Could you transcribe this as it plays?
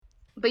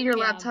But your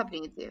laptop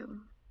needs you.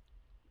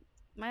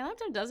 My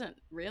laptop doesn't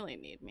really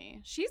need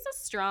me. She's a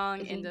strong,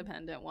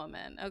 independent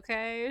woman,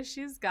 okay?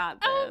 She's got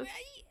this. Oh, well,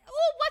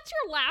 what's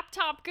your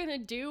laptop gonna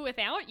do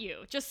without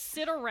you? Just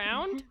sit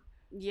around?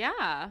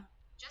 Yeah.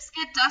 Just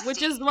get dusty.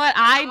 Which is what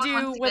I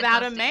do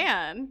without a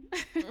man.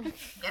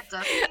 Get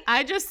dusty.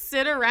 I just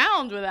sit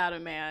around without a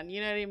man.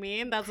 You know what I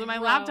mean? That's what my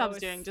laptop's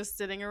doing, just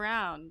sitting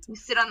around. You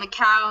sit on the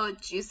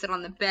couch, you sit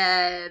on the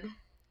bed.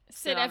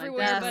 Sit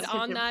everywhere but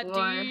on that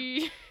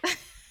D.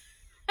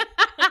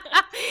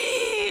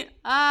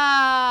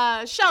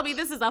 Shelby,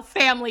 this is a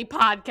family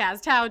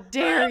podcast. How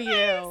dare you?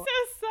 I'm so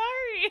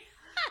sorry.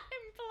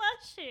 I'm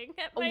blushing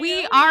at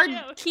my Our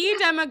joke. key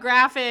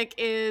demographic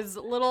is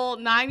little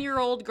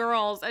 9-year-old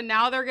girls, and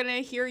now they're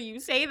gonna hear you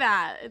say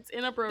that. It's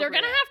inappropriate.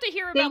 They're gonna have to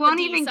hear about they won't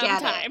the D even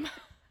sometime. Get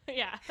it.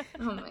 Yeah.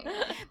 Oh my god.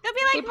 They'll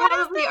be like, they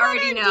probably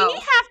already know. What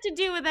does the have to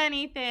do with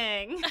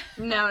anything?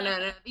 No.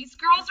 These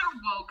girls are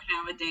woke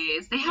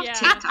nowadays. They have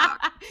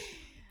TikTok.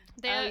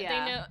 They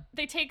know.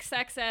 They take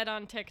sex ed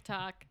on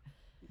TikTok.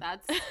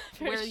 That's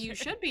where you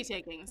should be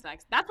taking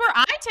sex. That's where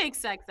I take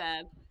sex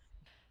ed.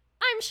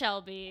 I'm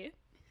Shelby.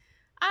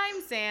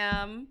 I'm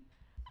Sam.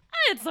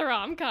 It's the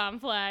Rom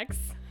Complex.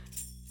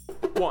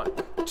 1,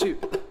 2,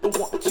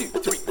 1, 2,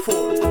 3, 4.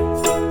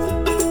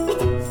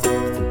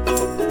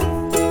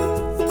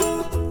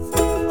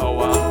 Oh,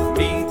 I'll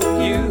meet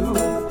you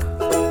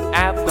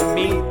at the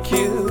meet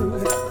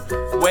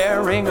cute,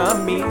 wearing a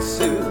meat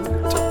suit.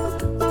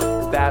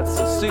 That's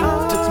a suit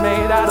that's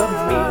made out of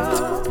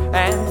meat,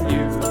 and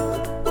you,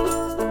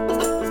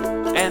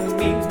 and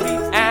me,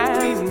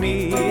 and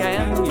me,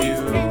 and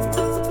you.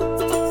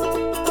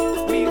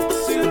 Meat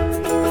suit.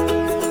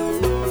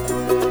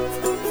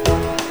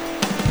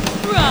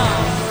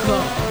 Rom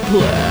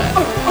Complex.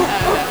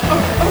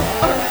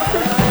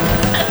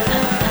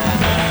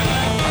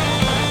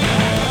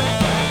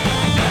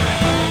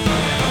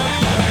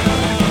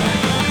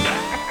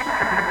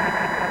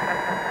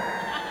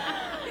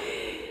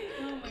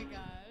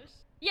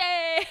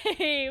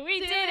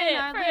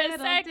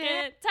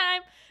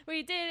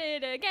 We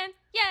did it again.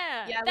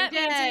 Yeah, that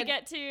means we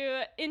get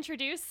to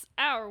introduce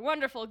our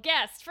wonderful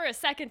guest for a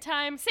second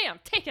time. Sam,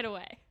 take it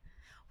away.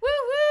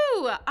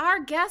 Woohoo!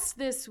 Our guest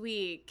this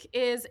week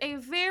is a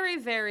very,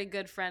 very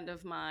good friend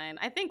of mine.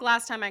 I think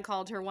last time I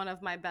called her one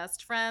of my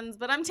best friends,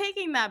 but I'm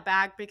taking that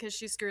back because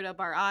she screwed up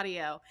our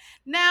audio.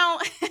 Now,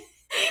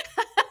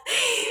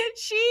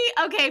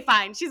 okay,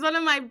 fine. She's one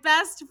of my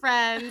best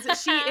friends.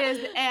 She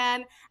is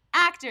an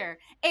actor,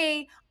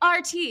 a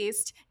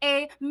artiste,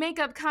 a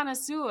makeup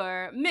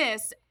connoisseur,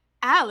 Miss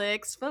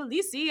Alex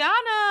Feliciano.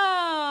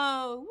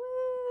 Woo!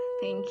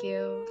 Thank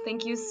you.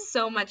 Thank you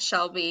so much,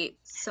 Shelby.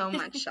 So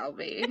much,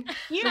 Shelby.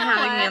 For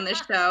having me on the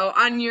show,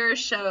 on your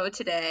show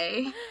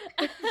today.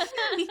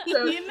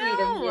 So you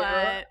know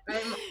what?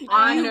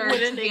 I'm honored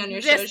to be on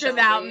your show, Shelby.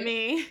 Without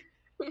me.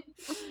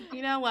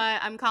 You know what?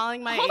 I'm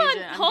calling my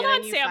agent. Hold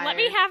on, Sam. Fired. Let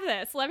me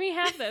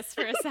have this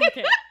for a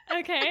second.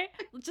 Okay?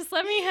 Just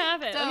let me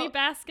have it. Let me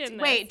bask in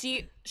this.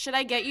 Wait, should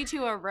I get you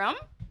to a room?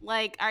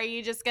 Like, are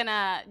you just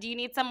do you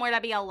need somewhere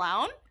to be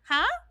alone?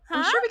 Huh?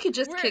 I'm sure we could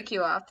just kick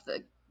you off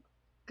the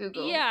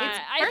Google. Yeah,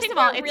 first of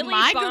all, it's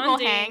my Google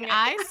Hang.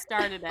 I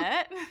started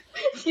it.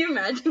 Can you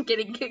imagine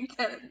getting kicked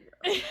out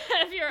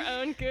of your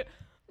own Google?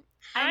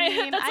 I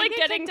mean, that's like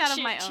getting kicked out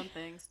of my own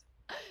things.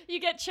 You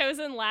get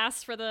chosen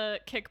last for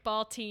the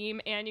kickball team,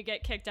 and you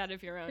get kicked out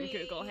of your own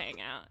Google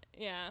Hangout.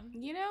 Yeah.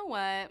 You know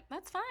what?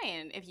 That's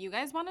fine. If you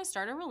guys want to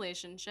start a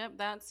relationship,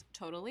 that's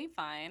totally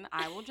fine.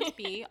 I will just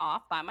be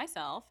off by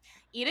myself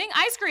eating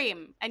ice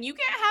cream, and you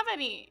can't have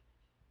any.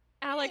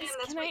 Alex,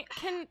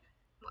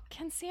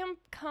 can Sam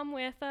come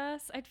with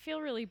us? I'd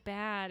feel really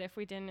bad if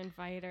we didn't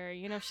invite her.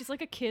 You know, she's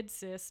like a kid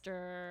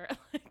sister.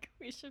 Like,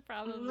 we should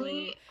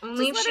probably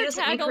only if she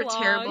doesn't make her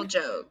terrible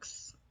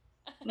jokes.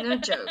 No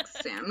jokes,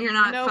 Sam. You're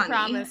not no funny. No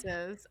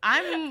promises.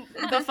 I'm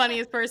the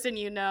funniest person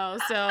you know,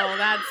 so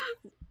that's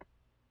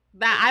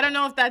that. I don't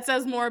know if that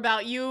says more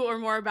about you or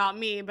more about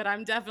me, but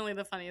I'm definitely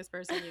the funniest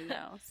person you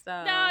know.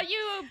 So no,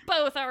 you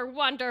both are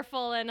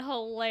wonderful and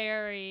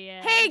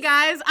hilarious. Hey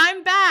guys,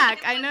 I'm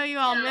back. I know you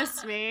all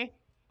missed me.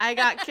 I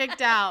got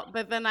kicked out,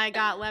 but then I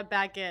got let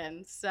back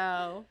in.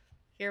 So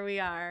here we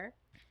are.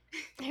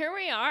 Here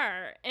we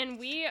are, and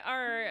we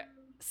are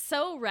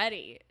so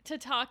ready to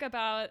talk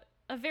about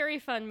a very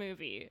fun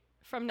movie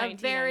from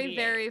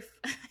 1998.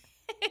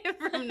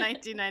 From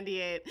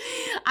 1998.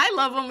 I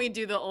love when we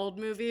do the old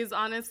movies,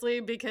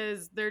 honestly,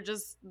 because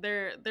there's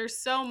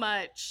so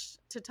much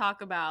to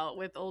talk about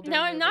with older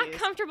Now, movies. I'm not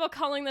comfortable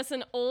calling this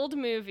an old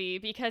movie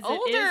because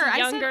it is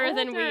younger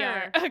than we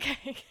are.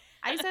 Okay.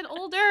 I said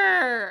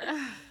older.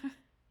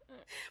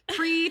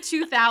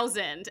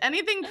 Pre-2000.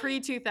 Anything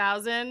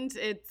pre-2000,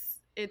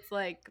 it's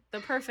like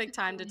the perfect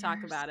time to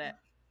talk about it.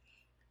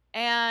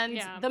 And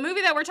the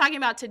movie that we're talking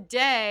about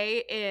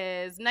today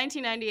is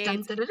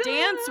 1998's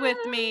Dance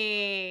With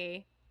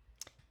Me.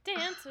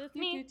 Dance With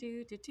Me.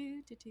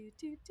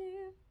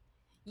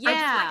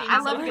 Yeah,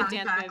 I love a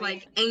dance movie.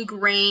 Like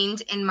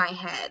ingrained in my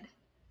head.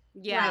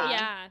 Yeah.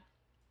 Yeah.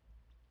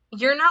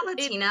 You're not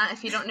Latina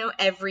if you don't know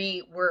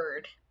every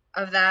word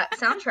of that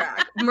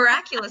soundtrack,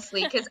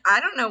 miraculously, because I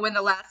don't know when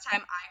the last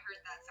time I heard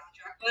that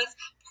soundtrack was,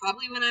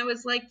 probably when I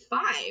was like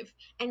 5,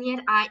 and yet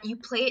you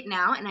play it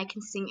now and I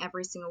can sing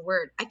every single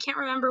word. I can't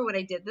remember what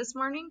I did this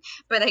morning,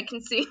 but I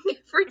can sing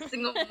every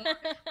single word,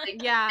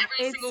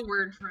 every single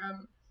word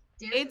from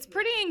Dance It's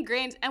pretty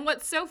ingrained, and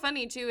what's so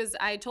funny too is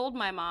I told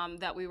my mom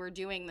that we were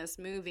doing this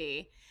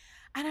movie.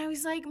 And I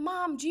was like,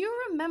 Mom, do you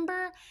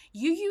remember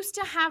you used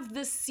to have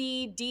the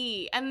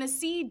CD, and the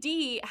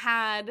CD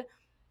had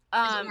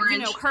you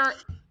know,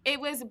 it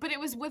was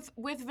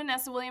with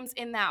Vanessa Williams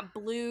in that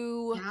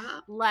blue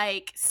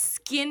like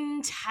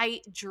skin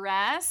tight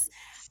dress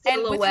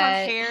silhouette. And with her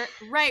hair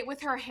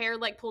with her hair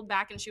like pulled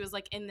back, and she was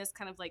like in this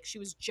kind of like she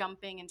was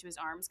jumping into his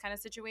arms kind of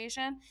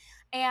situation.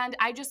 And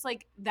I just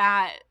like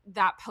that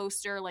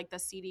poster, like the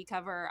CD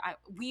cover, I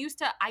used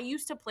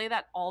to play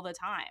that all the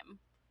time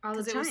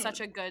because it was such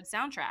a good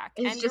soundtrack.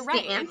 And you're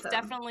right, it's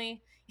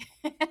definitely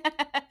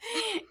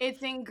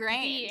it's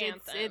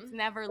ingrained. It's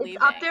never leaving.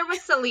 It's up there with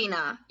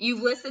Selena.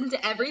 You've listened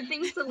to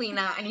everything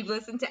Selena, and you've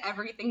listened to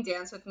everything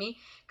Dance With Me,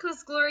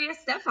 because Gloria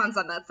Stefan's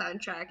on that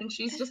soundtrack, and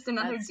she's just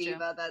another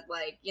diva that,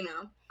 like, you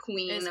know,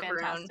 queen is of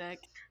fantastic. her own.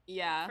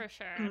 Yeah, for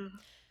sure.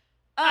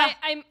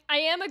 I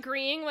am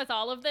agreeing with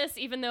all of this,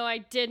 even though I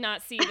did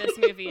not see this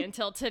movie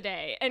until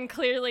today, and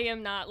clearly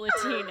am not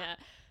Latina.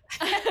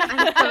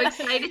 I'm so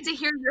excited to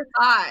hear your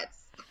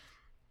thoughts.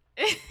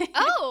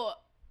 Oh.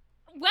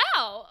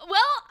 Wow.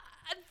 Well,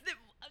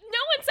 no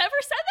one's ever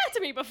said that to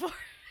me before.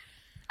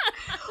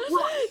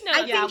 Well,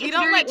 we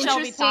don't let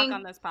Shelby talk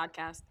on this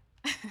podcast.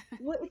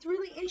 Well, it's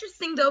really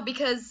interesting, though,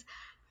 because,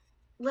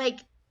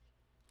 like,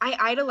 I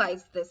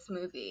idolized this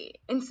movie.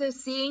 And so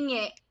seeing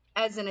it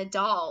as an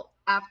adult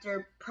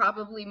after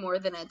probably more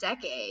than a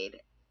decade,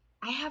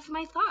 I have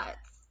my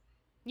thoughts.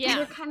 Yeah.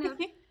 They're kind of...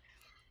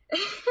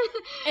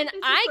 And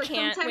I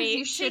can't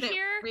wait to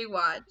hear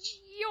rewatch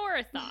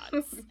your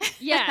thoughts.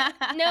 Yeah.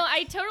 No,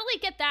 I totally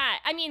get that.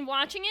 I mean,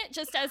 watching it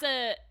just as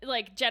a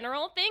like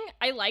general thing,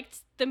 I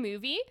liked the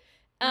movie.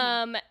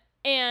 But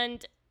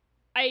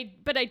I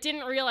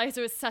didn't realize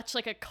it was such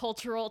like a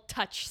cultural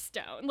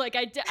touchstone. Like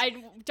I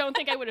don't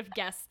think I would have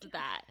guessed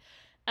that.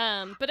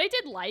 But I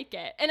did like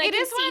it. And I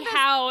can see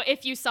how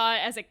if you saw it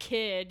as a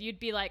kid, you'd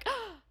be like,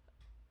 oh,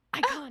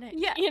 iconic.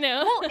 Yeah. You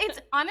know? Well, it's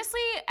honestly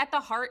at the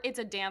heart, it's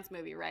a dance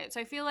movie, right? So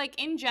I feel like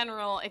in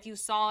general, if you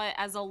saw it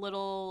as a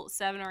little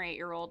 7 or 8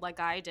 year old like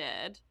I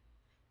did,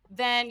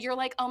 then you're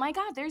like, oh my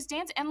God, there's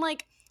dance. And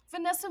like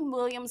Vanessa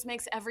Williams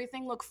makes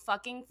everything look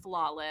fucking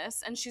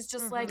flawless. And she's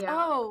just like,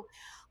 oh,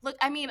 look,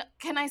 I mean,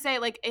 can I say,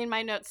 like, in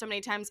my notes so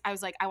many times, I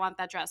was like, I want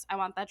that dress. I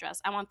want that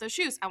dress. I want those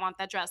shoes. I want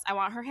that dress. I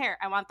want her hair.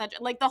 I want that.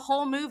 Like, the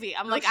whole movie.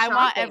 I'm like, shopping. I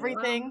want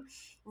everything. Wow.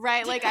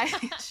 Right? Like,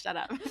 shut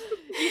up.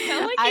 You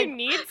sound like you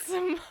need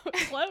some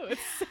clothes.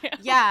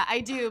 Yeah, I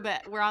do,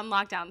 but we're on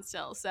lockdown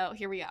still. So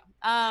here we go.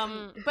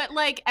 But,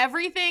 like,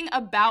 everything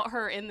about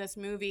her in this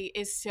movie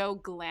is so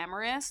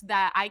glamorous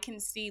that I can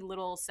see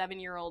little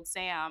 7-year-old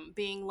Sam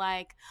being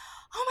like,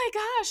 oh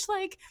my gosh,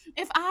 like,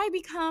 if I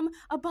become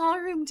a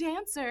ballroom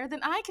dancer,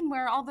 then I can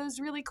wear all those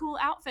really cool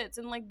outfits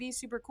and, like, be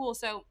super cool.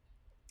 So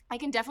I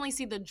can definitely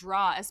see the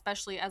draw,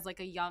 especially as,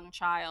 like, a young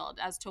child,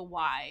 as to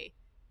why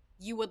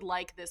you would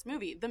like this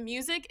movie. The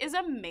music is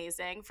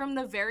amazing from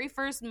the very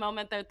first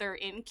moment that they're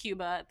in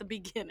Cuba at the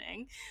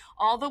beginning,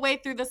 all the way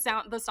through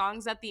the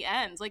songs at the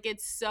end. Like,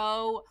 it's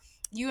so,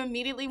 you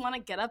immediately want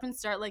to get up and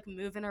start, like,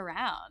 moving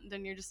around,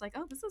 and you're just like,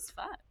 oh, this is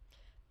fun.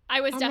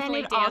 I was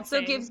definitely dancing. And it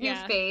also gives you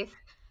faith,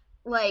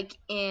 like,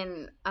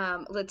 in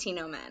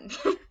Latino men.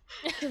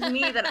 Because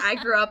me, that I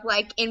grew up,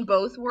 like, in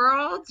both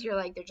worlds, you're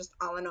like, they're just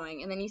all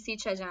annoying. And then you see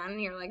Chejan,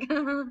 and you're like,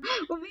 well, maybe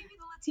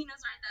the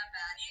Latinos aren't that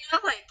bad. You know,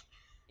 like,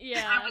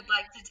 I would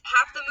like to,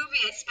 half the movie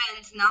I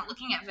spent not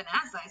looking at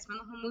Vanessa, I spent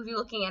the whole movie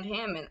looking at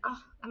him, and,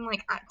 I'm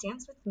like,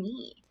 dance with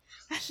me.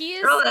 He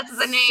is Girl, that's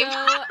the name.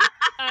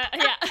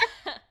 Yeah.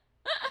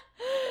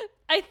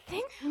 I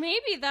think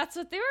maybe that's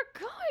what they were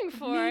going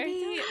for.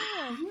 Maybe.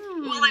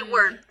 Well, it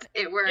worked.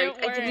 It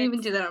worked. I didn't even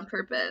do that on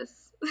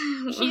purpose.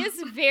 He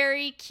is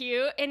very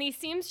cute, and he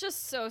seems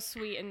just so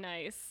sweet and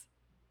nice.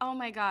 Oh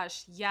my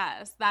gosh,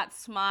 yes. That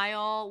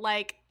smile,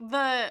 like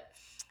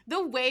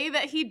the way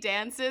that he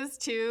dances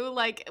too,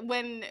 like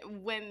when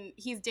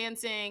he's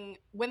dancing,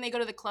 when they go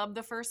to the club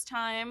the first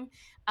time,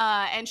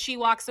 and she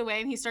walks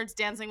away and he starts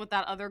dancing with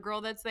that other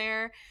girl that's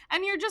there,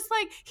 and you're just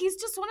like, he's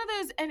just one of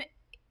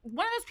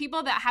those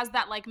people that has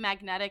that like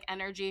magnetic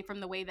energy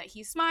from the way that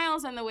he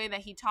smiles and the way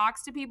that he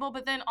talks to people,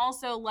 but then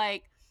also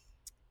like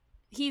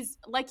he's,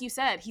 like you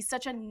said, he's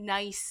such a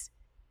nice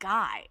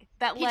guy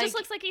that he just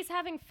looks like he's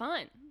having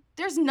fun.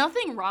 There's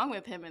nothing wrong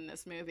with him in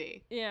this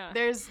movie. Yeah.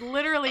 There's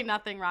literally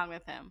nothing wrong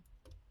with him.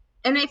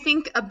 And I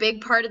think a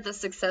big part of the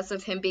success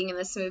of him being in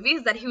this movie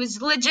is that he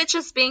was legit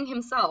just being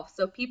himself.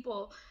 So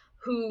people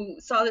who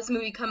saw this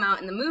movie come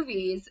out in the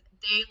movies,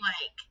 they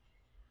like,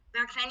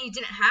 back then you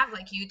didn't have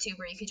like YouTube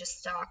where you could just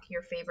stalk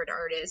your favorite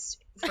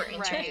artist for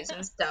interviews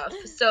and stuff.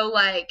 So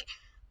like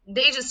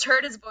they just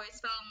heard his voice,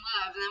 fell in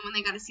love, and then when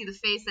they got to see the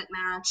face that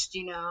matched,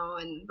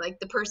 and like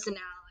the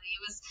personality,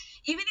 it was,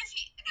 even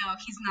if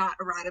he's not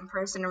a random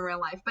person in real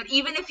life, but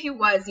even if he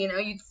was,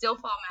 you'd still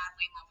fall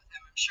madly in love with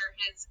him. I'm sure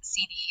his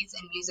CDs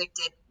and music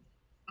did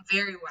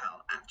very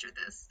well after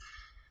this.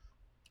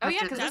 Oh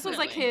yeah, because this was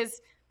like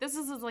his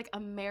like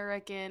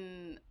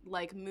American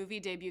like movie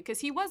debut, because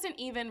he wasn't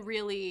even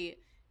really,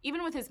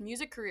 even with his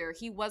music career,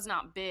 he was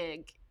not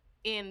big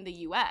in the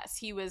US.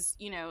 He was,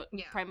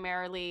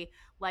 primarily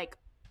like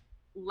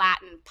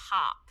Latin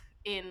pop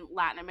in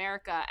Latin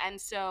America, and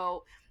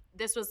so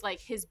this was like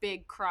his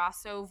big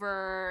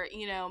crossover,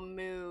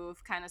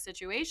 move kind of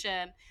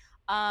situation.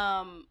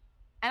 And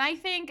I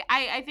think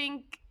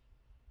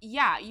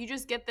yeah, you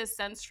just get this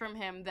sense from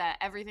him that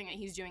everything that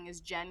he's doing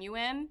is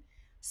genuine.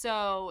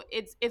 So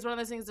it's one of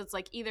those things that's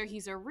like, either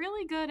he's a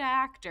really good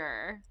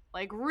actor,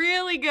 like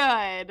really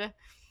good,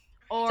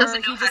 or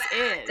he just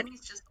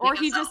is. Or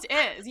he just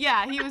is.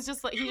 Yeah, he was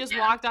just like, he just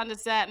walked onto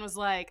set and was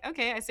like,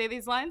 okay, I say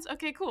these lines.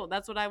 Okay, cool.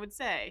 That's what I would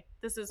say.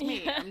 This is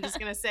me. I'm just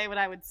going to say what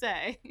I would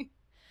say.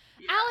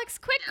 Alex,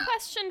 quick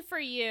question for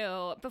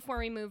you before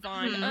we move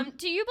on.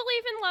 Do you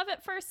believe in love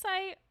at first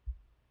sight?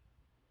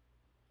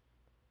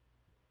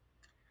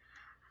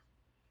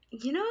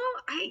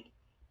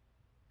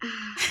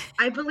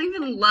 I believe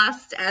in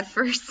lust at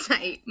first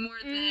sight more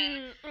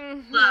than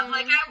love.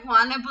 Like, I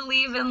want to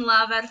believe in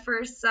love at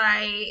first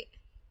sight.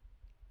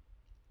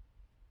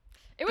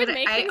 It would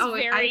make things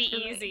very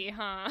easy,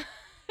 huh?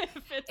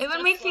 It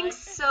would make things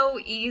so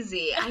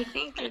easy. I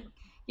think,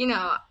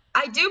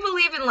 I do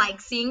believe in like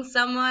seeing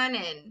someone,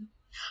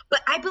 but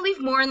I believe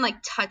more in like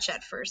touch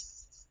at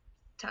first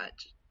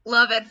touch.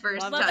 Love at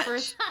first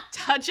touch.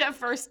 Touch at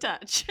first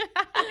touch.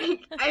 I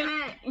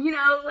mean,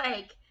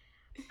 like,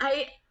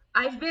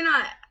 I've been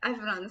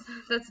on,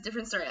 that's a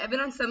different story. I've been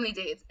on so many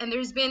dates, and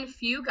there's been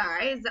few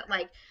guys that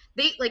like,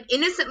 they like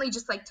innocently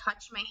just like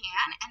touched my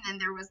hand, and then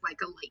there was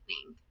like a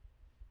lightning.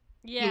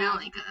 Yeah.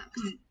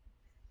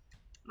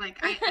 Like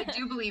I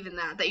do believe in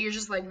that you're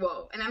just like,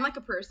 whoa. And I'm like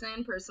a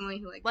person personally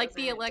who like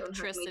the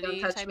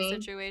electricity type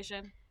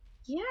situation.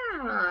 Yeah,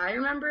 I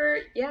remember.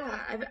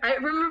 Yeah, I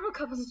remember a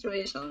couple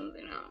situations.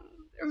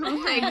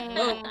 I'm like,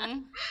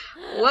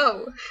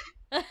 whoa.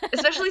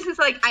 Especially since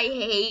like I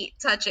hate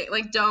touching.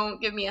 Like,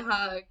 don't give me a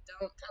hug.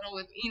 Don't cuddle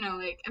with me.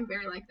 Like, I'm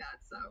very like that.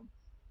 So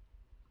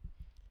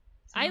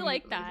I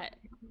like that.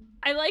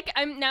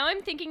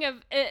 I'm thinking of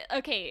it.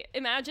 Okay,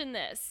 imagine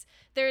this.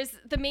 There's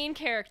the main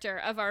character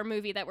of our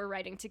movie that we're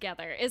writing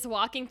together is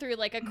walking through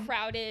like a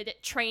crowded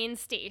train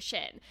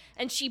station,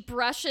 and she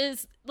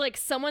brushes, like,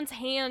 someone's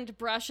hand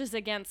brushes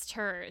against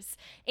hers,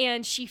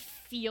 and she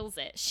feels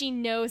it. She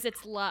knows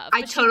it's love.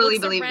 I totally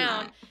believe in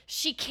that.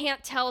 She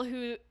can't tell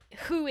who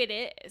it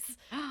is,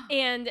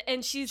 and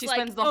she like,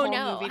 spends the whole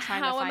movie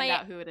trying to find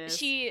out who it is.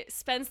 She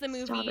spends the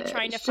movie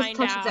trying to find out.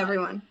 She touches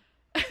everyone.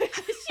 She's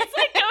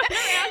like going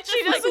around.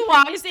 She just like,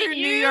 walks through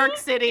New York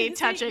City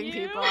touching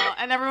people,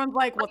 and everyone's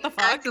like, "What the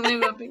fuck?" I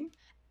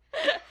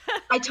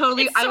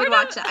would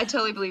watch that. I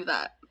totally believe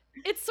that.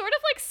 It's sort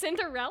of like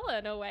Cinderella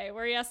in a way,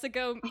 where he has to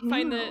go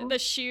find the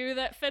shoe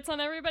that fits on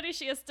everybody.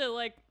 She has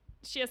to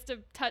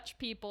touch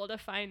people to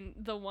find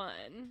the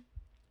one.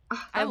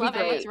 I love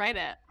it. Let's write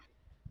it.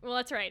 Well,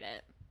 let's write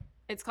it.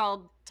 It's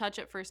called Touch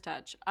at First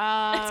Touch.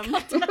 It's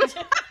called Touch at First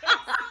Touch.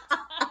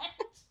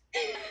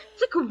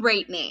 It's a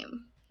great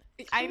name.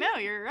 I know,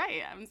 you're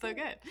right. I'm so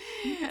good.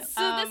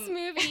 So this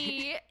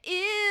movie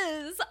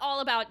is all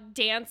about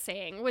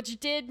dancing, which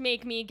did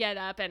make me get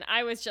up, and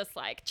I was just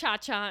like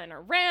cha-chaing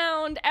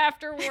around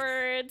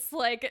afterwards,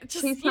 like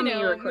just,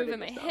 moving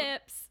my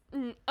hips.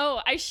 Oh,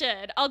 I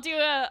should. I'll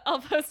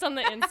post on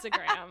the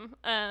Instagram.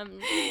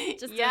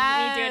 Just me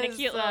doing a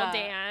cute little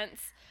dance.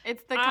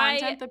 It's the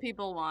content that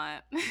people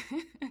want.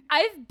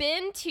 I've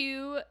been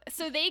to,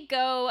 so they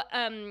go,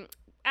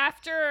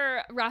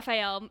 after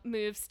Raphael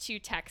moves to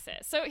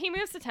Texas. So he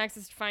moves to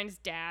Texas to find his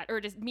dad,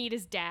 or to meet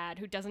his dad,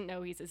 who doesn't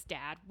know he's his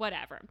dad,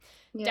 whatever.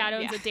 Yeah, dad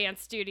owns a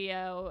dance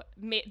studio.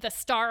 The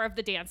star of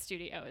the dance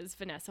studio is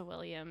Vanessa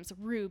Williams,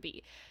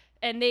 Ruby.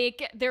 And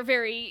they're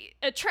very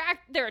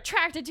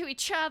attracted to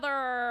each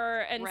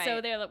other, and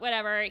so they're like,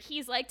 whatever.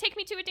 He's like, take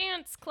me to a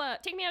dance club,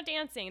 take me out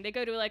dancing. They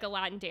go to like a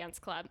Latin dance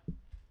club.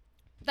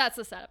 That's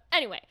the setup.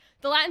 Anyway,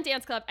 the Latin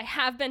dance club, I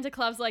have been to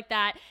clubs like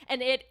that,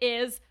 and it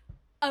is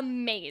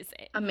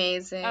amazing.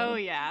 Oh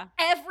yeah.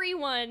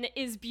 Everyone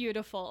is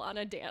beautiful on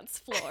a dance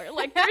floor.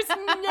 Like, there's no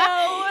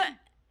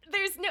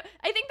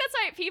I think that's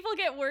why people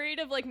get worried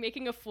of like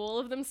making a fool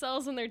of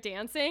themselves when they're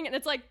dancing, and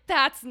it's like,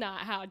 that's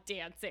not how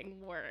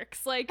dancing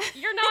works. Like,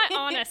 you're not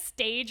on a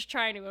stage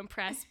trying to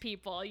impress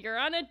people. You're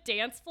on a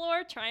dance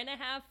floor trying to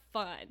have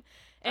fun.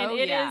 And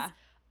it is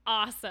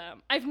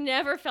awesome. I've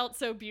never felt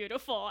so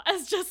beautiful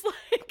as just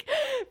like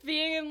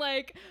being in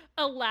like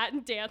a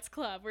Latin dance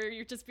club where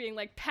you're just being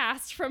like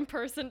passed from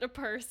person to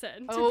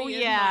person to be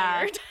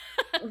admired.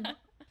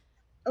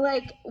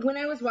 Like, when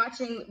I was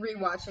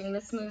rewatching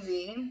this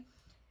movie,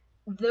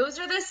 those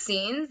are the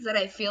scenes that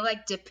I feel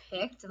like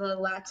depict the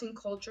Latin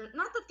culture.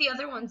 Not that the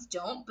other ones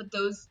don't, but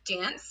those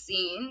dance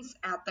scenes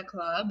at the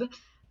club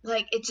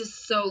like, it's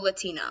just so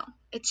Latino.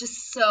 It's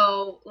just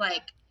so,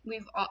 like,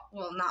 we've all,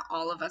 well, not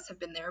all of us have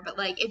been there, but,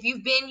 like, if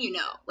you've been,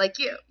 like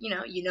you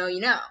know.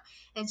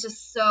 And it's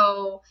just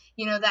so,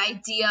 the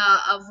idea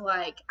of,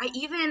 like,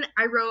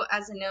 I wrote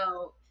as a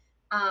note,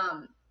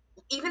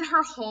 even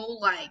her whole,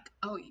 like,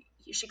 oh,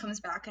 she comes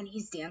back and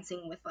he's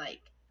dancing with,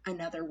 like,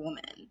 another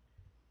woman.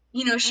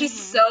 She's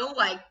so,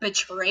 like,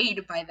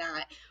 betrayed by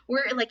that.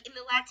 Where, like, in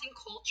the Latin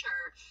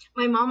culture,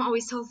 my mom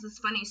always tells this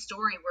funny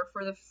story where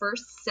for the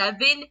first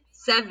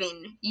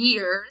seven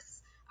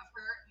years of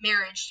her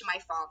marriage to my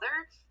father,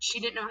 she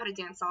didn't know how to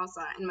dance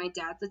salsa, and my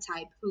dad's the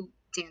type who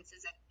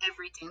dances at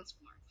every dance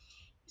floor.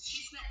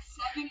 She spent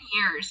 7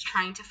 years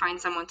trying to find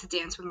someone to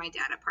dance with my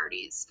dad at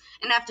parties.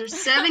 And after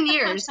 7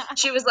 years,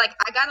 she was like,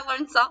 I gotta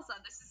learn salsa.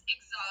 This is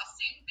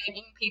exhausting,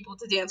 begging people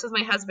to dance with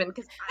my husband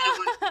because I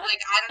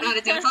don't know how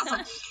to dance salsa.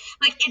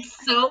 Like, it's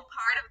so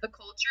part of the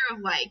culture of,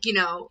 like,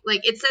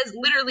 like, it says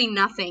literally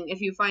nothing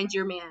if you find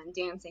your man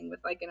dancing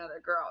with, like,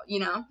 another girl,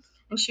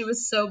 And she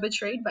was so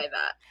betrayed by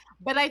that.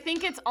 But I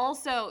think it's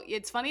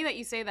funny that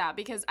you say that,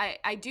 because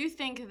I do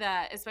think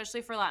that,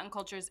 especially for Latin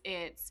cultures,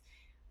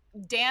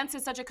 dance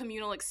is such a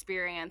communal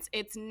experience.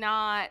 It's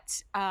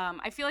not,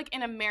 I feel like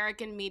in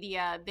American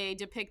media, they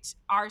depict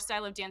our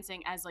style of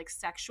dancing as, like,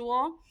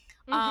 sexual.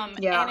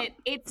 And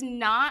it's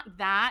not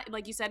that,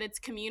 like you said, it's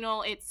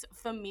communal, it's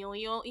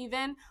familial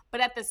even, but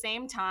at the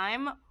same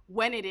time,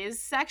 when it is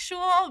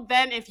sexual,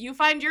 then if you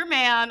find your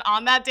man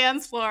on that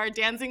dance floor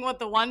dancing with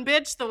the one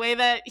bitch the way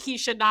that he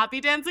should not be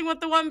dancing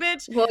with the one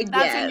bitch,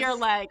 that's when you're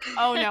like,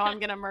 oh no, I'm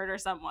gonna murder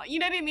someone. You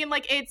know what I mean?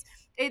 Like, it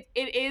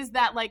is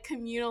that, like,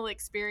 communal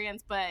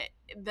experience, but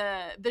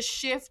the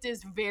shift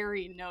is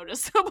very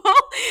noticeable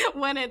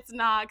when it's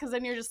not, because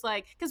then you're just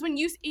like, because when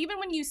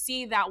you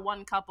see that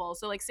one couple,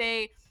 so, like,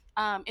 say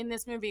in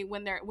this movie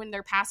when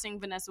they're passing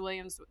Vanessa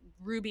Williams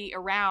Ruby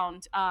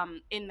around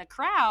in the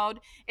crowd,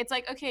 it's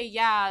like, okay,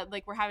 yeah,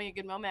 like, we're having a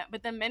good moment,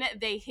 but the minute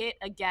they hit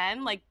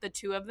again, like, the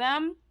two of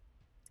them,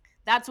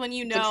 that's when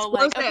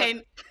like,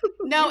 okay,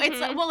 no,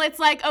 it's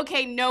like,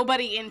 okay,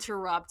 nobody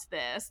interrupt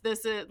this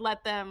is,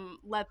 let them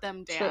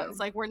dance. True.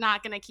 Like, we're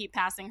not gonna keep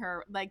passing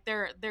her, like,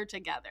 they're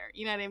together,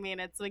 you know what I mean?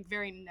 It's, like,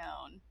 very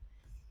known.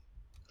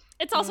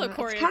 It's also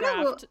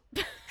choreographed.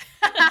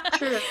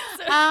 True.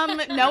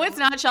 No, it's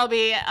not,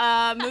 Shelby.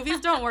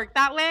 Movies don't work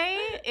that way.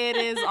 It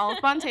is all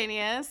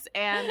spontaneous,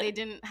 and they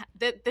didn't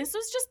this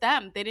was just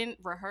them. They didn't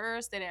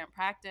rehearse, they didn't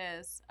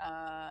practice.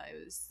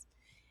 It was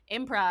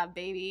improv,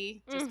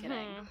 baby. Just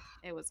kidding.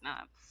 It was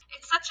not.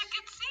 It's such a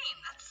good scene.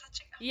 That's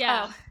such a good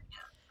yeah.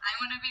 I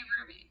want to be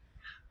Ruby.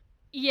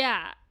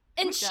 Yeah.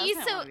 And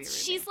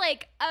she's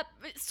like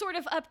sort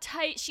of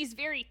uptight. She's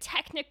very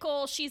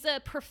technical. She's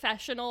a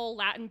professional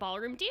Latin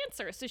ballroom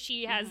dancer. So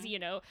she has,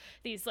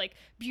 these, like,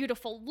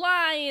 beautiful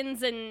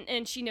lines,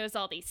 and she knows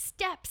all these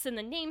steps and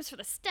the names for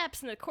the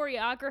steps and the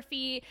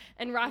choreography.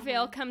 And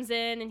Raphael comes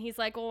in and he's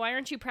like, well, why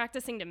aren't you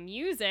practicing the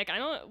music?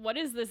 What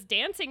is this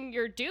dancing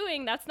you're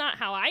doing? That's not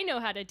how I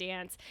know how to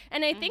dance.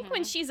 And I think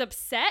when she's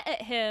upset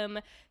at him,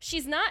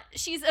 she's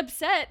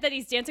upset that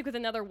he's dancing with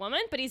another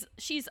woman, but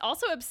she's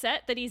also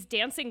upset that he's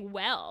dancing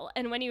well,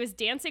 and when he was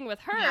dancing with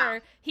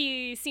her,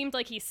 he seemed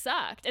like he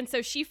sucked, and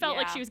so she felt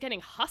like she was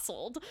getting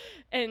hustled,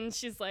 and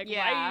she's like,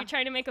 why are you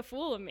trying to make a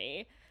fool of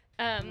me?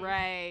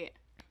 Right.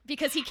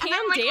 Because he can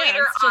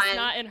dance, just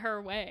not in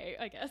her way,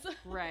 I guess.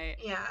 Right.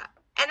 Yeah.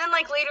 And then,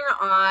 like, later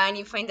on,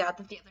 you find out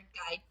that the other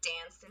guy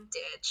danced and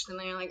ditched, and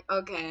then you're like,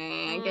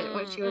 okay, I get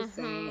what she was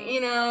saying.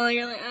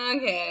 You're like,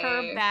 okay.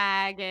 Her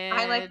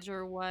baggage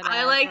or whatever.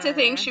 I like to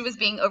think she was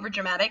being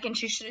overdramatic, and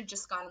she should have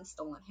just gone and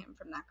stolen him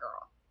from that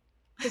girl.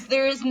 Because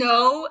there is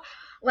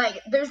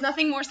there's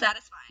nothing more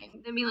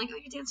satisfying than being like, oh,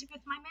 you're dancing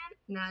with my man?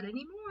 Not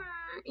anymore,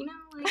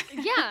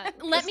 Yeah,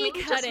 let me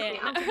cut in.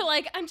 Or,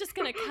 like, I'm just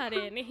going to cut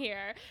in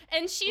here.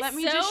 And let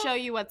me just show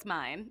you what's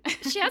mine.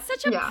 She has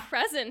such a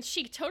presence.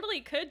 She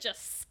totally could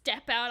just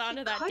step out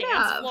onto that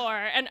dance floor,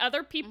 and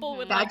other people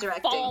would, like,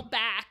 fall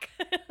back.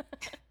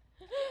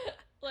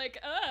 Like,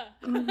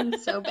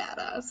 so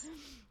badass.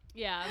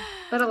 Yeah.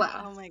 But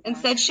alas,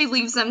 instead she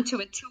leaves them to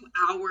a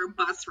 2-hour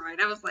bus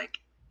ride. I was like,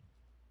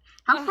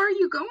 how far are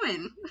you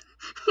going?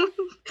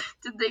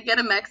 Did they get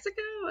to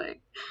Mexico?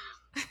 Like,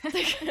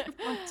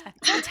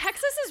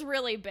 Texas is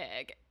really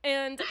big,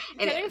 and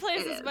getting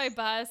places by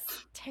bus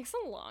takes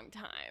a long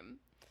time.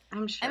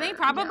 I'm sure. And they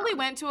probably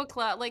went to a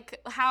club. Like,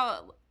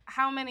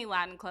 how many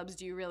Latin clubs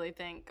do you really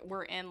think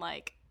were in,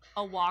 like,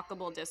 a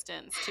walkable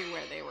distance to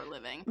where they were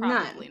living?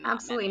 Probably none. Not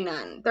absolutely many.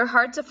 None. They're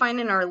hard to find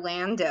in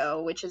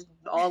Orlando, which is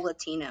all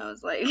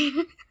Latinos. Like,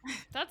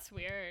 that's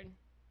weird.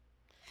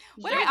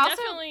 Well, there's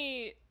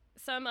definitely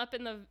some up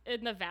in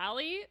the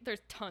valley.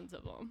 There's tons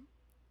of them.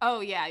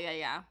 Oh yeah.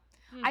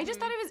 Mm-hmm. I just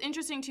thought it was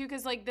interesting too,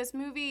 because, like, this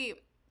movie,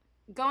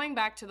 going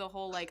back to the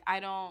whole, like, I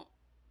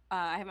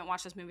haven't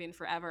watched this movie in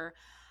forever.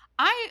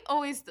 I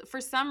always, I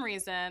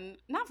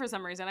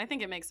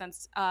think it makes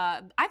sense.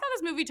 I thought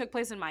this movie took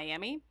place in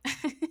Miami.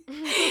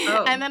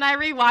 And then I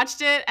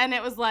rewatched it and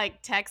it was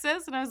like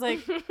Texas. And I was like,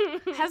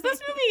 has this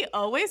movie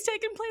always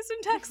taken place in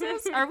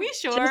Texas? Are we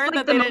sure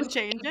that they didn't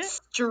change it?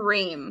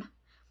 Extreme.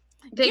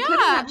 They could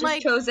have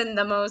just chosen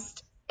the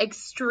most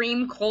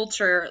extreme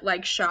culture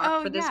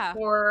shock for this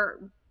poor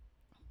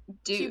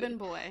dude. Cuban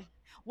boy.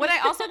 What I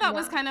also thought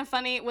was kind of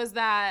funny was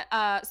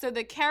that so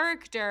the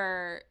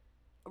character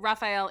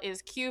Raphael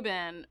is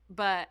Cuban,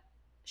 but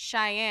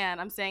Cheyenne,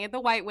 I'm saying it the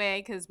white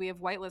way because we have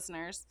white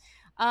listeners,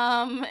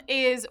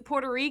 is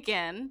Puerto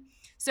Rican.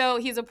 So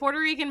he's a Puerto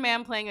Rican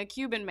man playing a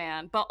Cuban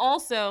man, but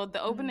also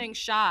the opening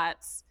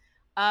shots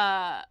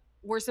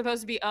were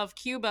supposed to be of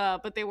Cuba,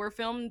 but they were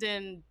filmed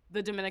in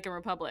the Dominican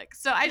Republic.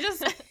 So I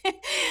just,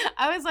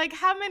 I was like,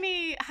 how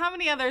many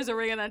others are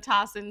we gonna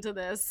toss into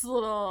this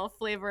little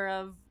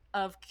flavor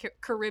of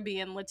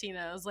Caribbean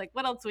Latinos? Like,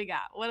 what else we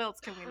got? What else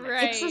can we make?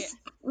 Right. It's just,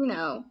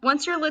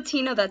 once you're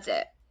Latino, that's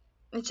it.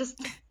 There's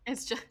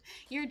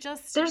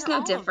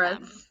no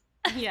difference.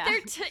 Yeah.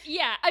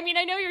 Yeah. I mean,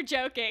 I know you're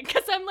joking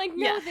because I'm like,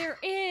 no, there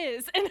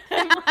is. And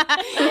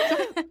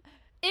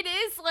it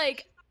is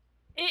like,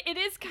 it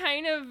is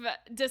kind of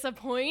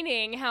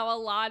disappointing how a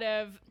lot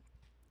of,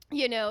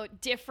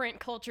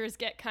 different cultures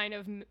get kind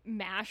of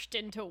mashed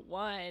into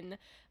one.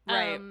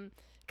 Right.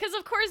 Because,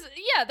 of course,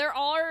 there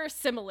are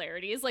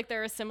similarities. Like,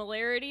 there are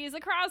similarities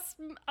across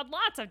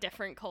lots of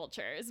different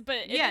cultures.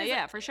 But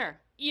for sure.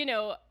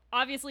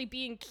 Obviously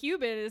being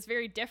Cuban is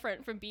very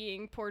different from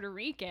being Puerto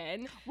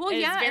Rican. Well,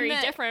 it's very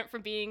different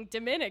from being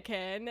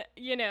Dominican,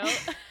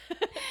 Yes.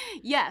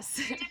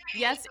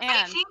 Yes, and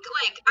I think,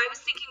 I was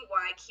thinking,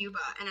 why Cuba?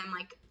 And I'm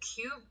like,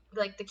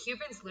 the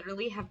Cubans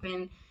literally have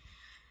been,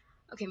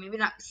 okay, maybe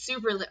not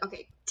super,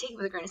 okay, take it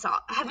with a grain of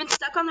salt, have been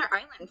stuck on their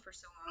island for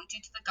so long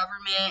due to the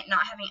government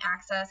not having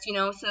access,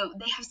 so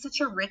they have such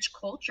a rich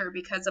culture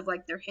because of,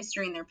 their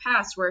history and their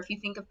past, where if you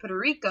think of Puerto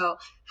Rico,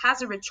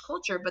 has a rich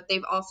culture, but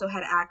they've also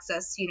had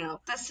access,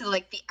 access to,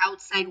 the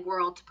outside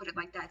world, to put it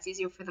like that. It's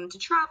easier for them to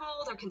travel,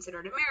 they're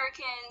considered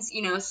Americans,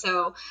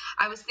 so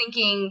I was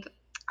thinking,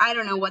 I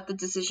don't know what the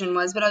decision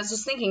was, but I was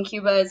just thinking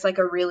Cuba is, a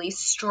really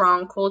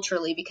strong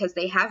culturally because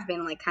they have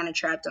been, kind of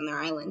trapped on their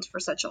island for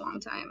such a long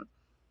time.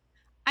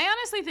 I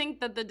honestly think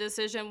that the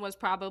decision was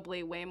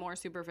probably way more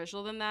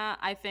superficial than that.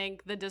 I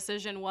think the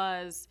decision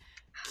was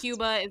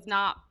Cuba is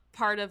not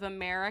part of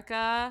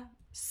America,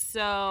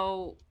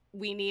 so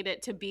we need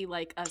it to be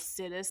a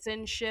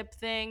citizenship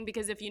thing,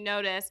 because if you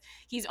notice,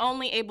 he's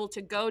only able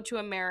to go to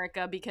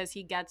America because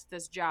he gets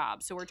this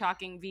job. So we're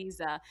talking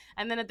visa.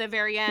 And then at the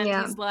very end,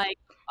 he's like,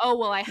 oh,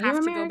 well, I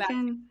have to go back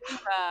to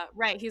Cuba.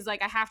 Right. He's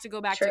like, I have to go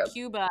back to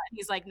Cuba.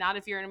 He's like, not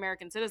if you're an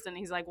American citizen.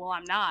 He's like, well,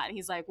 I'm not.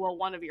 He's like, well,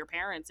 one of your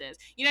parents is.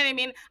 You know what I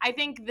mean? I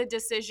think the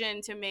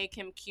decision to make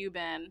him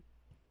Cuban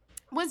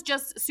was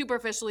just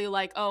superficially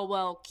oh,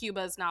 well,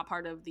 Cuba's not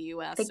part of the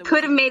U.S. They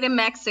could have made him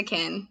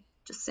Mexican.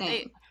 Just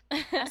saying.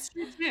 That's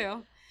true,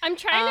 too. I'm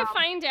trying to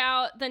find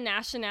out the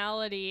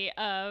nationality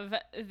of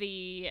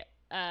the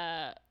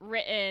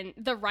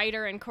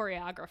writer and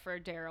choreographer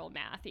Daryl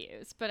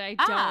Matthews, but I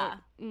don't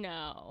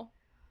know.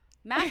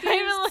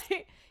 Matthews,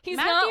 he's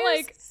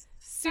Matthews not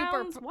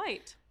super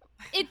white.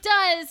 It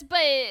does, but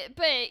I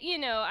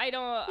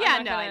don't. Yeah,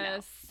 I'm not I gonna know.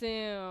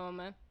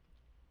 assume.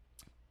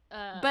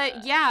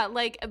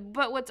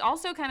 But what's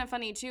also kind of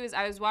funny too is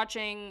I was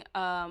watching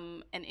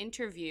an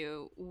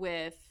interview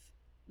with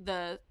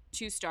the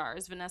two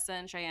stars, Vanessa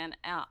and Cheyenne,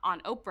 on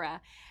Oprah,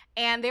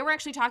 and they were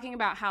actually talking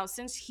about how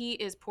since he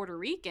is Puerto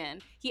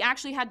Rican, he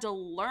actually had to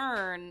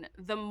learn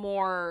the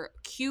more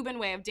Cuban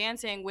way of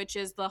dancing, which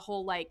is the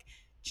whole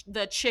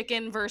the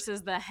chicken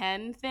versus the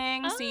hen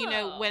thing. Oh.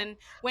 So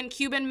when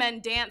Cuban men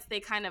dance, they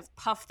kind of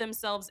puff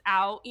themselves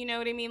out, you know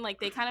what I mean?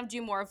 They kind of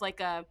do more of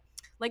a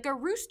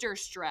rooster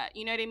strut,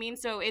 you know what I mean?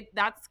 So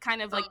that's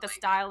kind of the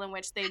style in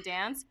which they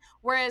dance.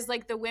 Whereas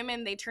the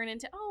women, they turn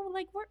into,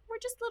 we're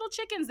just little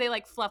chickens. They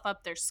fluff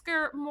up their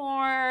skirt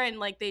more,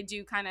 and they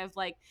do kind of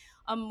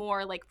a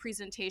more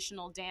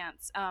presentational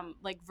dance,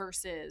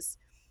 versus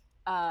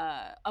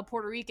a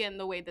Puerto Rican,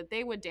 the way that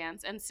they would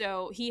dance. And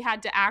so he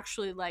had to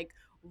actually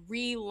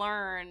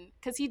relearn,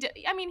 because he's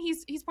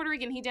Puerto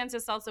Rican, he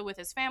dances salsa with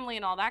his family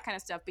and all that kind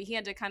of stuff, but he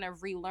had to kind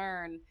of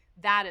relearn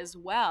that as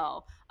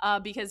well,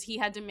 because he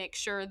had to make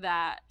sure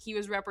that he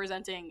was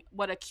representing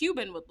what a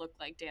Cuban would look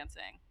like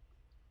dancing.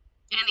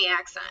 And the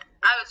accent.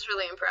 I was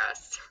really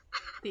impressed.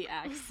 The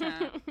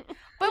accent.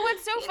 But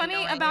what's so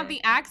funny about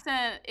the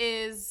accent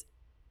is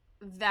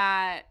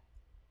that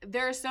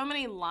there are so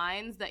many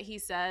lines that he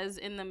says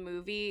in the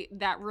movie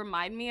that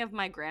remind me of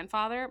my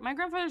grandfather. My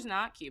grandfather's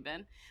not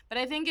Cuban, but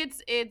I think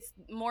it's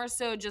more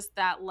so just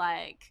that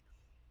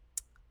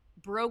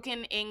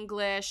broken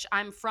English.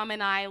 I'm from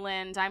an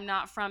island. I'm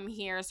not from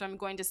here, so I'm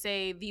going to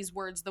say these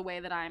words the way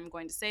that I'm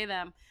going to say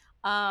them.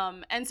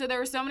 And so there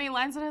were so many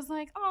lines that I was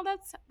like, oh,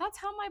 that's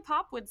how my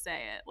pop would say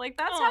it.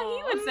 That's how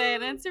he would say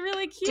it. And it's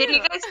really cute. Did you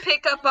guys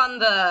pick up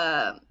on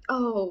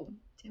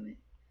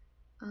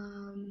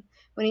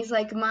when he's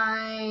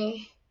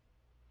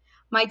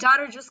my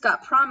daughter just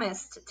got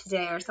promised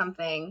today or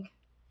something.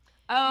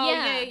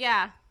 Oh,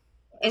 yeah.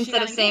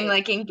 Instead of saying,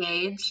 like,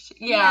 engaged.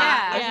 Yeah.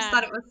 Yeah. I just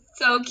thought it was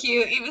so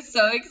cute. He was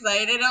so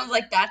excited. I was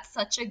like, that's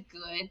such a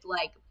good,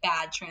 like,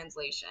 bad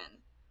translation.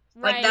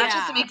 Right. Like, that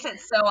just makes it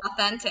so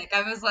authentic.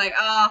 I was like,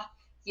 oh,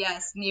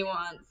 yes,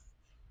 nuance.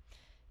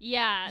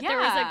 Yeah. There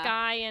was a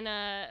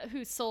guy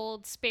who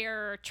sold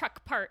spare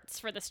truck parts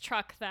for this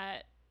truck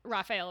that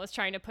Raphael was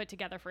trying to put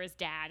together for his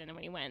dad, and then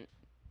when he went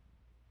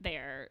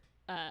there,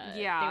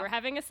 they were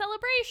having a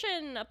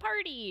celebration, a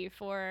party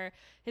for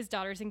his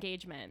daughter's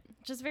engagement,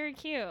 which is very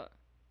cute.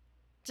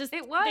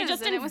 They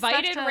just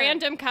invited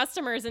random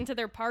customers into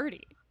their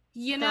party.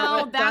 You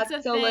know, that's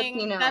a so thing.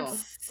 Latino.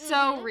 That's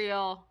so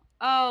real.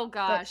 Oh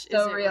gosh,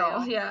 that's so is it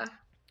real? Yeah,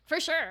 for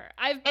sure.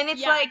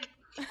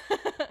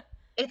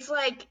 It's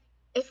like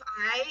if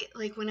I,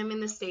 like, when I'm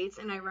in the States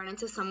and I run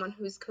into someone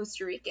who's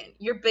Costa Rican,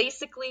 you're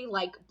basically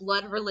like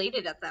blood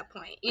related at that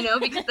point, you know,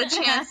 because the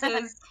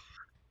chances.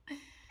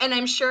 And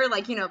I'm sure,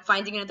 like, you know,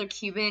 finding another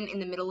Cuban in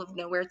the middle of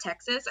nowhere,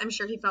 Texas, I'm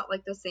sure he felt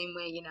like the same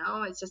way, you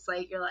know? It's just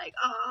like, you're like,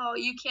 oh,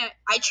 you can't,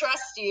 I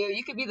trust you.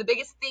 You could be the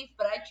biggest thief,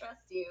 but I trust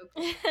you.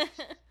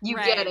 You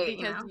get it,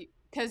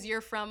 because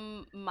you're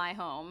from my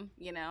home,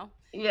 you know?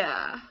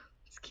 Yeah.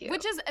 It's cute. One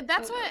thing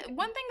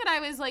that I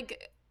was,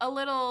 like, a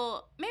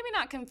little, maybe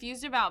not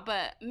confused about,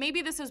 but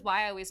maybe this is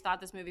why I always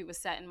thought this movie was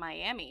set in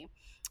Miami,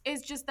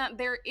 is just that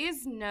there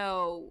is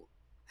no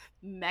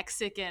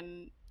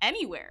Mexican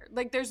anywhere.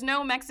 Like, there's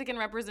no Mexican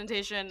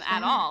representation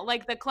at all.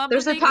 Like, the club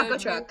there's a taco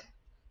truck.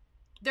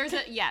 There's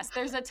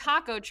a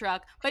taco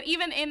truck, but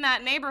even in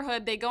that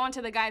neighborhood, they go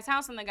into the guy's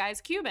house and the guy's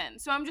Cuban.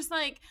 So I'm just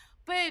like,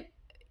 but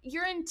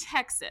you're in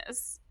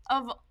Texas,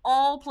 of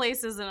all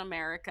places in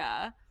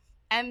America,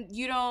 and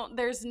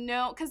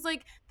because,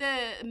 like,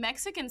 the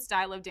Mexican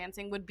style of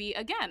dancing would be,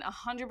 again,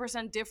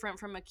 100% different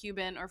from a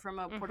Cuban or from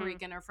a Puerto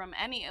Rican or from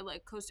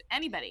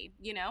anybody,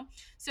 you know?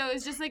 So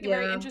it's just, like,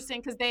 very interesting,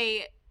 because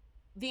the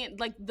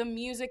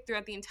music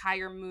throughout the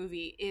entire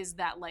movie is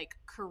that, like,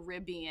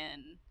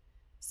 Caribbean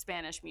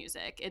Spanish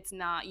music. It's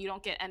not, you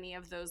don't get any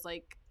of those,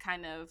 like,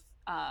 kind of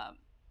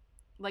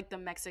like the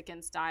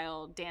Mexican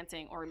style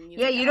dancing or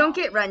music. Yeah, you don't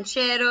get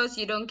rancheros,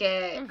 you don't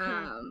get you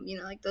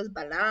know, like those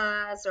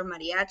baladas or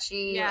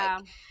mariachi. Yeah.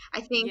 Like,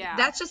 I think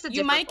that's just a different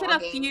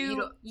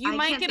you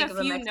might get a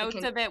few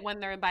notes of it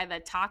when they're by the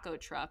taco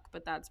truck,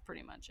 but that's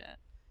pretty much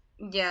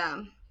it.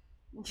 Yeah.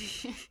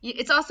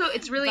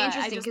 It's really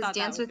interesting because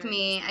Dance With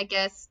Me, I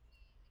guess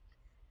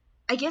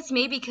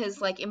maybe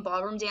because, like, in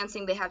ballroom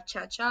dancing they have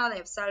cha-cha, they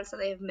have salsa,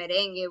 they have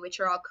merengue, which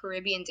are all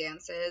Caribbean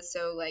dances,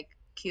 so, like,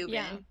 Cuban.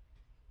 Yeah.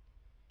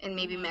 And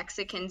maybe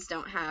Mexicans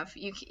don't have,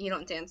 you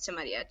don't dance to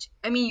mariachi.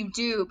 I mean, you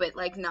do, but,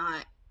 like,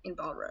 not in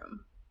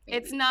ballroom. Maybe.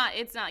 It's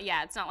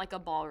not like a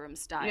ballroom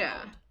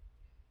style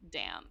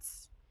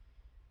dance.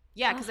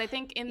 Yeah, because I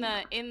think in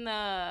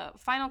the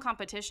final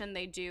competition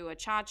they do a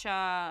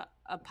cha-cha,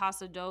 a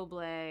paso doble.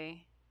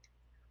 I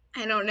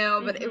don't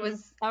know, but it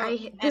was,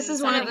 this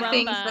is one of the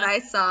things that I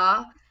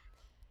saw.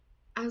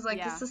 I was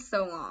like, this is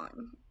so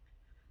long.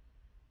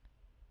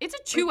 It's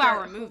a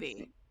 2-hour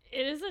movie.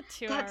 It is a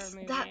 2-hour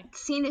movie. That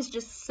scene is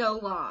just so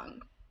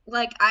long.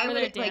 Like, I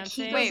would, like,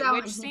 he goes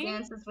out and he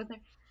dances with her.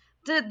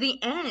 The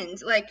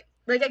end. Like,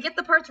 I get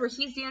the parts where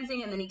he's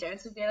dancing and then he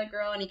dances with the other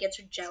girl and he gets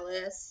her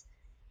jealous.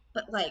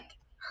 But, like,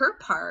 her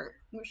part,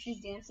 where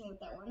she's dancing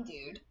with that one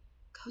dude,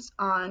 goes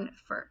on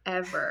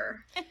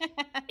forever.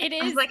 It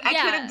is. I was like, I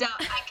could have done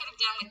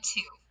with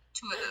two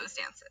of those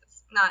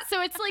dances.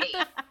 So it's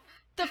like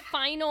the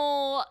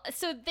final,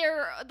 so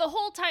they're, the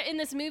whole time in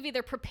this movie,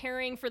 they're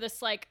preparing for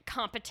this, like,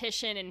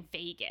 competition in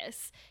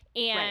Vegas,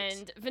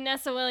 and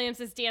Vanessa Williams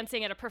is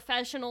dancing at a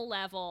professional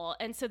level,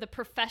 and so the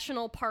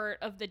professional part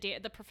of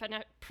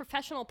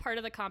professional part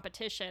of the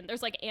competition,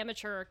 there's, like,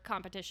 amateur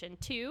competition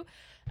too,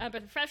 but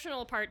the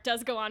professional part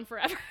does go on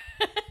forever.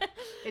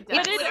 It's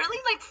literally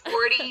like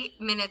 40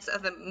 minutes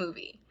of the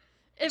movie,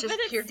 just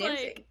pure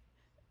dancing. Like,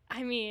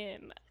 I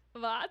mean,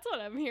 that's what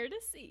I'm here to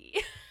see.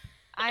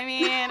 I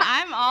mean,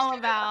 I'm all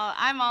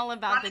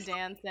about the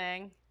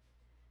dancing.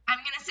 I'm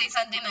gonna say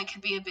something that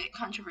could be a bit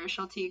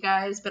controversial to you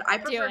guys, but I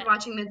preferred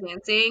watching the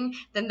dancing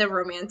than the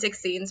romantic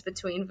scenes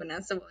between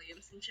Vanessa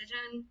Williams and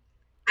Chejun.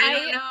 I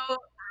don't know.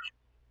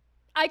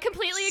 I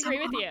completely agree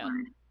with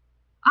you.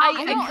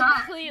 I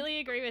completely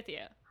agree with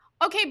you.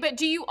 Okay, but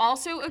do you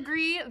also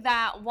agree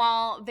that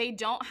while they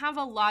don't have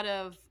a lot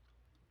of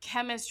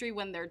chemistry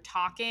when they're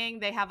talking,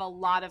 they have a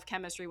lot of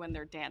chemistry when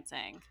they're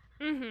dancing?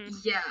 Mm-hmm.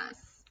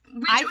 Yes.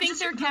 I think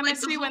their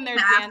chemistry when they're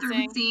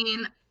dancing.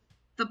 Scene,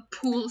 the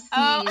pool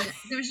scene.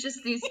 There's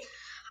just these.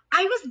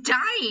 I was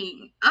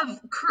dying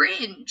of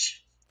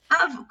cringe.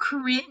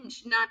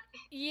 Not.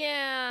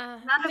 Yeah.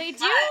 Not they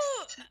do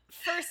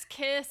first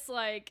kiss,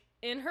 like,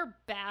 in her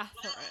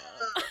bathroom.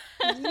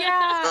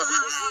 Yeah.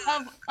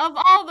 of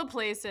all the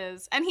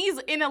places, and he's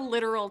in a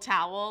literal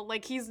towel.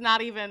 Like, he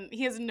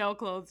has no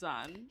clothes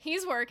on.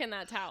 He's working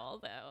that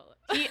towel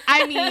though.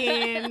 I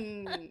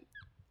mean.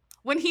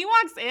 When he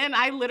walks in,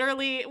 I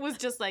literally was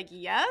just like,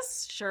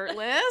 yes,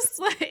 shirtless.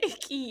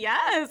 Like,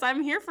 yes,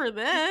 I'm here for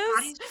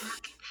this.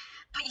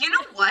 But you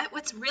know what?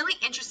 What's really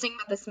interesting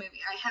about this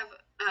movie, I have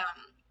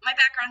my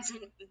background's in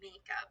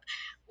makeup.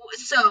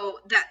 So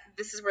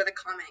this is where the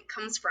comment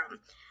comes from.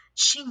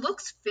 She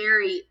looks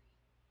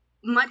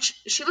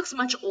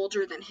much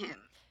older than him.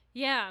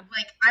 Yeah.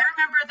 Like, I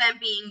remember them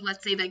being,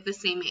 let's say, like the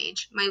same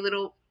age, my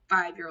little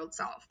 5-year-old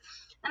self.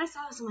 And I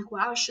saw this, I'm like,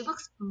 wow, she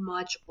looks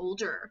much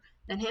older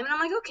than him. And I'm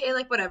like, okay,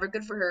 like, whatever,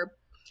 good for her.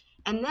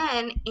 And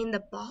then in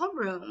the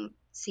ballroom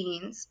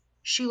scenes,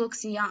 she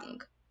looks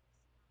young.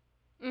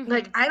 Mm-hmm.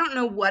 Like, I don't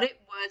know what it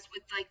was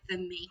with, like, the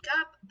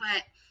makeup,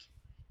 but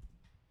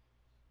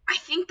I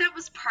think that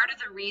was part of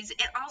the reason.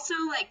 And also,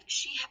 like,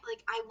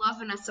 I love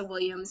Vanessa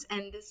Williams,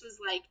 and this was,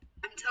 like,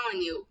 I'm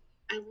telling you,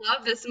 I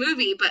love this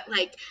movie, but,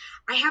 like,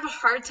 I have a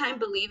hard time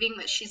believing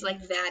that she's,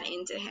 like, that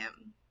into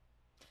him.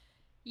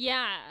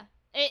 Yeah.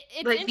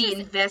 It's like, the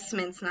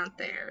investment's not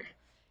there.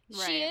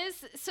 She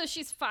is, so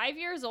she's 5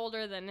 years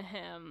older than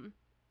him.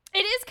 It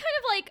is kind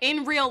of like...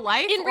 In real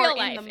life in or real in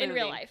life, the movie? In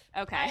real life.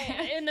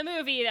 Okay. In the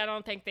movie, I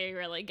don't think they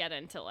really get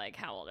into, like,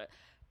 how old...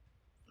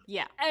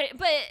 Yeah.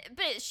 But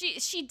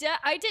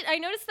I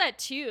noticed that,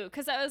 too,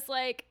 because I was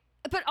like...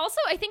 But also,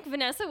 I think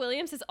Vanessa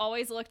Williams has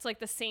always looked like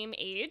the same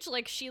age.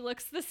 Like, she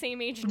looks the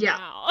same age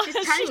now. She's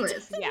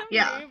timeless.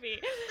 Yeah.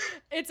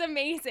 It's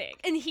amazing.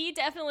 And he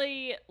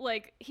definitely,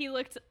 like, he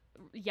looked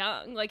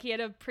young. Like, he had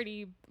a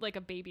pretty, like,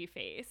 a baby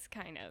face,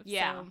 kind of.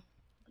 Yeah. So,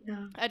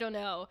 yeah. I don't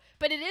know.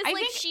 But it is, I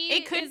like,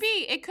 think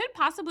it could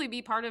possibly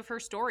be part of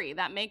her story,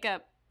 that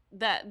makeup.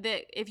 That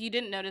if you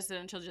didn't notice it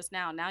until just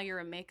now you're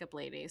a makeup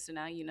lady, so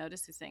now you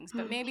notice these things.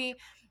 But maybe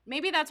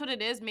that's what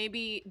it is.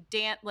 Maybe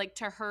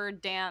to her,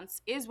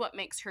 dance is what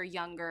makes her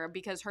younger,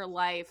 because her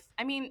life,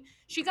 I mean,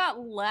 she got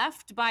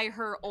left by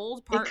her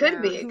old partner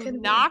who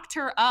knocked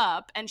her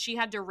up, and she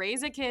had to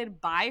raise a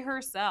kid by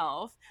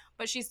herself,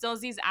 but she still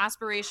has these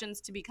aspirations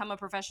to become a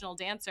professional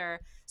dancer.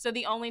 So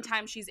the only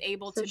time she's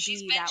able to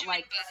be that,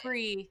 like,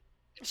 free,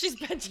 she's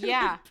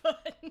Benjamin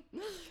Button.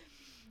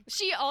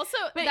 She also,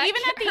 but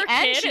even at the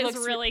end, she looks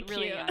really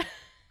cute. Young.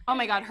 Oh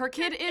my god, her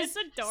kid is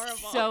adorable,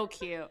 so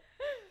cute.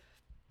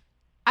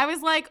 I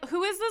was like,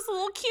 who is this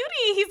little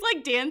cutie? He's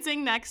like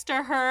dancing next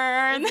to her,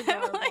 and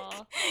then,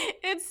 like,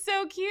 it's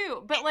so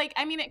cute. But, like,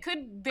 I mean, it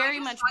could very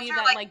much be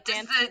that, like,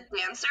 does the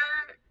dancer,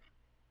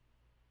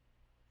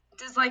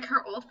 does, like,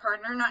 her old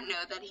partner not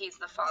know that he's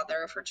the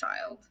father of her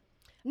child?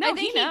 No,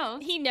 he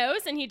knows. He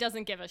knows, and he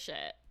doesn't give a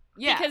shit.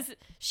 Yeah, because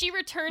she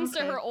returns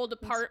to her old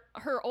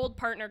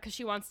partner because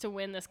she wants to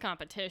win this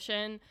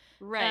competition,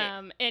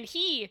 right? And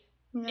he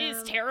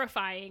is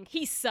terrifying.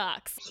 He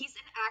sucks. He's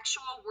an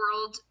actual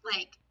world,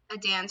 like, a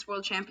dance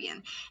world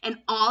champion, and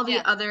all the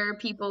other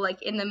people,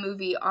 like, in the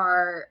movie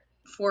are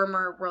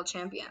former world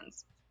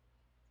champions.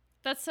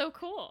 That's so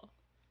cool.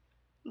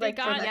 Like,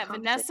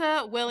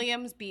 Vanessa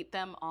Williams beat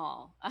them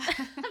all.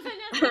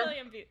 Vanessa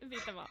Williams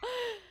beat them all.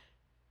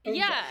 Exactly.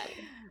 Yeah,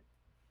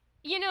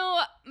 you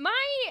know,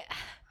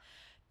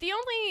 the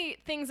only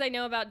things I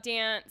know about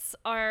dance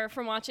are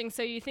from watching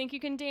So You Think You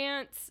Can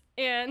Dance,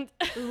 and...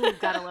 Ooh,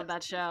 gotta love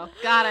that show.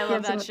 God, I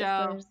love that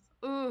show.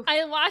 Ooh.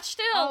 I watched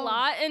it a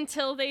lot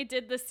until they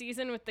did the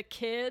season with the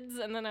kids,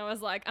 and then I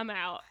was like, I'm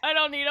out. I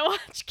don't need to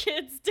watch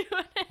kids doing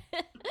it.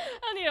 I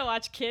don't need to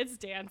watch kids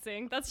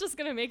dancing. That's just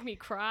gonna make me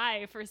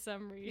cry for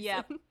some reason.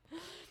 Yep.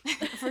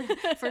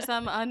 for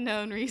some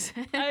unknown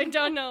reason. I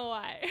don't know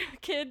why.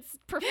 Kids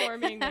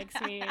performing makes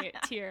me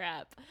tear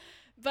up.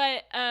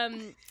 But,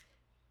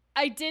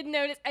 I did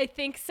notice, I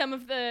think some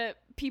of the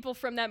people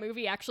from that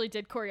movie actually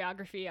did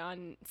choreography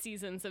on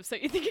seasons of So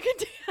You Think You Can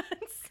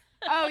Dance.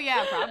 Oh,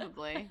 yeah,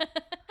 probably.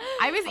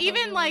 I was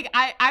even, like,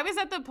 I was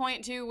at the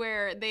point, too,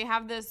 where they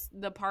have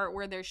the part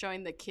where they're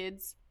showing the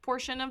kids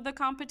portion of the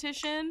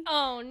competition.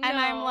 Oh, no. And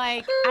I'm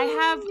like,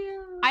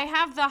 I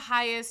have the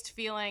highest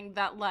feeling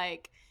that,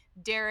 like,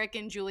 Derek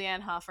and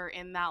Julianne Hough are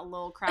in that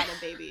little crowd of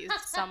babies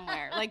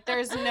somewhere. Like,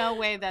 there's no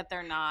way that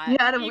they're not. You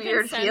had a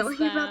weird feeling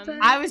about that?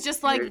 I was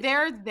just like,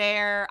 they're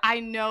there.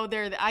 I know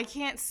I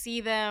can't see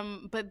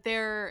them, but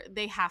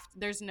they have to.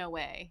 There's no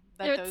way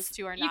that those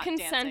two are not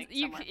dancing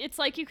somewhere. It's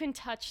like you can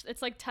touch.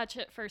 It's like touch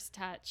at first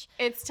touch.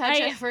 It's touch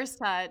at first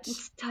touch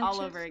all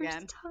over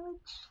again.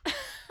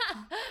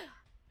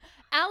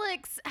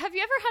 Alex, have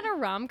you ever had a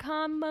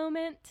rom-com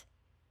moment?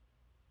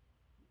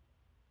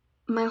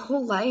 My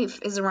whole life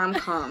is a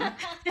rom-com.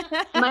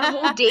 My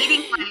whole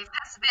dating life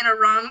has been a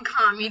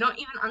rom-com. You don't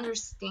even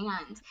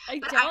understand.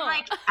 I'm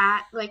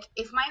like,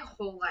 if my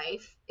whole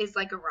life is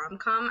like a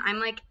rom-com, I'm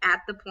like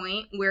at the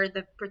point where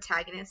the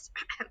protagonist,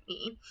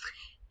 me,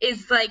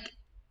 is like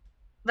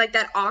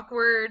that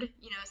awkward,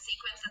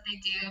 sequence that they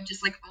do,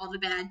 just like all the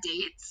bad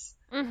dates.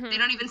 Mm-hmm. They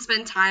don't even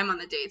spend time on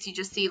the dates. You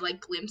just see like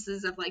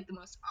glimpses of like the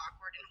most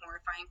awkward and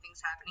horrifying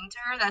things happening to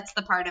her. That's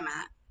the part I'm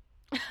at.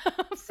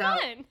 So Fun.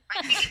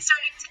 I think it's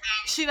starting to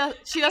end.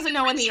 She doesn't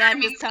know when the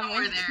end is coming.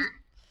 No.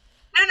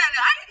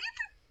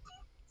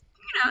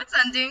 It's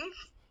ending.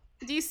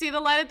 Do you see the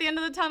light at the end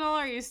of the tunnel, or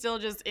are you still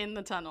just in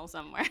the tunnel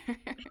somewhere? I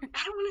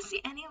don't want to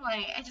see any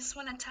light. I just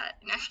want to touch.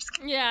 No, I'm just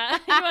kidding. Yeah,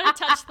 you want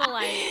to touch the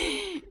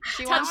light.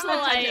 Touch the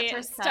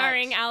light,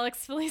 starring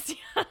Alex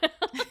Feliciano.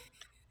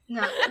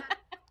 No.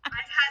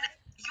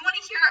 You want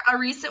to hear a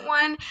recent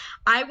one?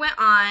 I went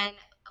on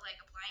like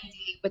a blind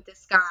date with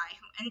this guy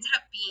who ended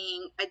up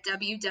being a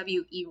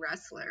WWE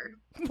wrestler.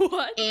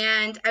 What?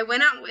 And I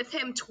went out with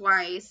him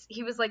twice.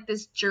 He was like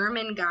this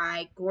German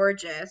guy,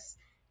 gorgeous.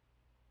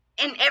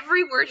 And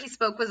every word he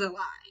spoke was a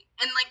lie.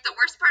 And like the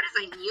worst part is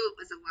I knew it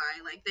was a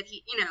lie. Like that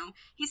he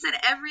said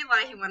every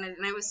lie he wanted,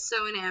 and I was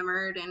so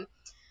enamored. And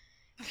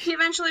he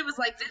eventually was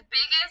like the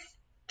biggest.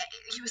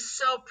 He was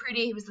so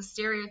pretty. He was the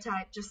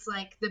stereotype, just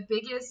like the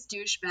biggest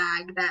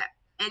douchebag that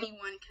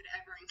anyone could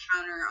ever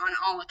encounter on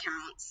all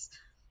accounts.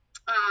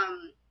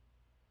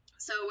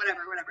 So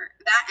whatever.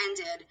 That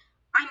ended.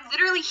 I'm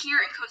literally here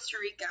in Costa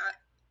Rica,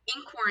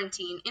 in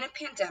quarantine, in a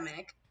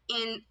pandemic,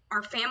 in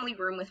our family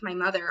room with my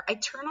mother. I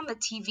turn on the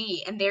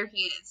TV, and there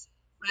he is,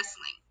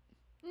 wrestling.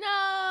 No.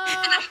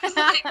 And I was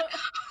like,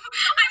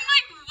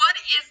 what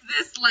is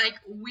this, like,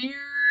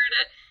 weird,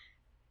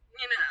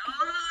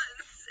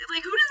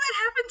 like, who does that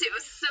happen to? It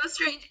was so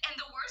strange. And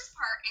the worst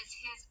part is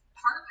his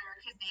partner,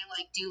 because they,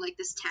 like, do, like,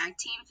 this tag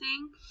team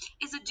thing,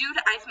 is a dude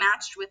I've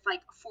matched with,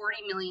 like,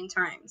 40 million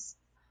times.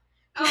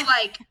 Who,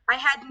 like, I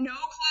had no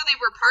clue they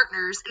were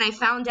partners, and I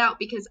found out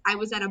because I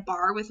was at a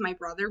bar with my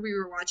brother. We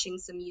were watching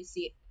some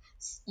UFC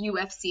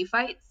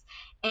fights,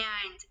 and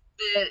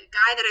the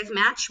guy that I've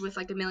matched with,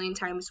 like, a million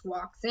times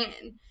walks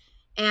in,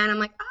 and I'm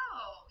like,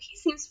 oh, he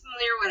seems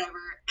familiar, whatever.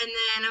 And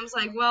then I was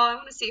like, well, I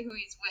want to see who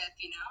he's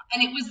with,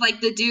 And it was, like,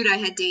 the dude I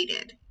had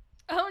dated.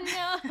 Oh,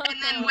 no.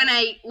 And then when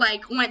I,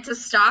 like, went to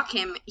stalk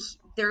him,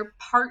 they're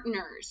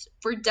partners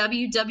for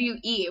WWE.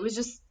 It was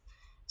just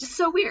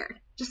so weird.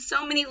 Just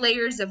so many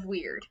layers of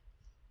weird.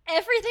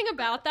 Everything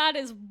about that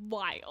is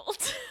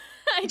wild.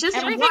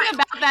 Everything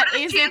about that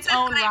is its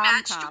own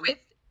rom-com. With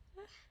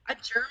a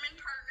German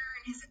partner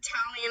and his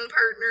Italian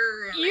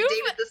partner, and I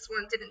dated this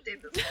one, didn't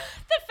date this one.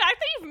 The fact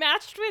that you've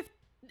matched with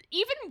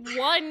even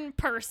one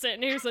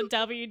person who's a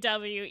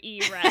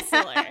WWE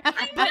wrestler.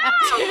 I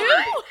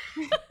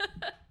know!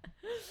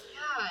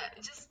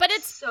 But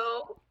it's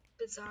so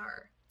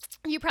bizarre.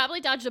 You probably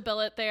dodged a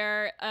bullet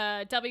there.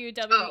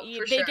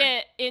 WWE, they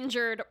get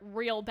injured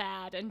real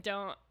bad and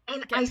don't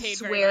get paid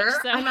very much.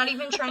 So. I'm not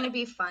even trying to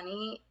be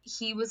funny.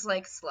 He was,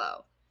 like,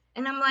 slow.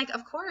 And I'm like,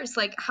 of course.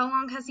 Like, how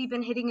long has he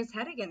been hitting his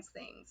head against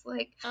things?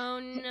 Like, oh,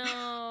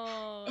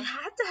 no. It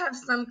had to have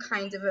some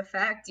kind of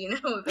effect,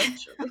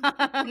 eventually.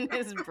 On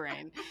his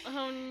brain.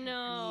 Oh,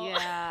 no.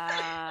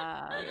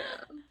 Yeah.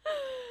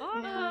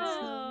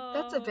 Oh.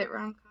 That's a bit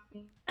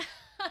rom-com-y.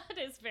 It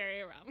is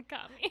very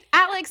rom-com-y.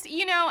 Alex,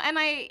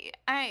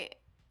 and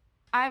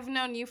I've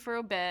known you for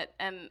a bit,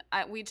 and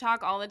we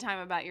talk all the time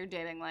about your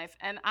dating life,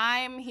 and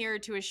I'm here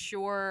to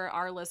assure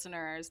our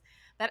listeners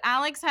that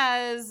Alex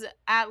has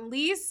at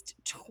least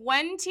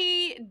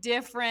 20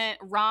 different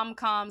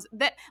rom-coms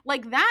that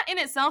in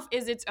itself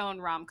is its own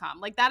rom-com.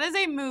 Like, that is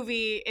a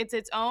movie, it's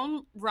its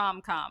own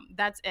rom-com.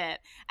 That's it.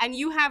 And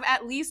you have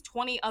at least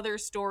 20 other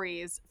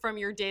stories from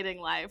your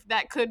dating life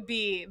that could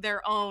be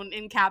their own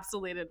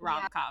encapsulated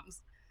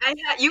rom-coms.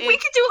 We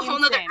could do a whole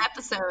nother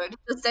episode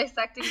just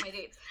dissecting my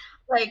dates.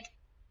 Like,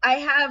 I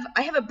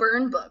have a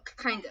burn book,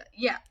 kind of.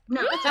 Yeah.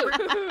 No, it's a burn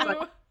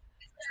book.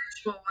 It's an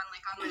actual one,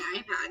 like, on my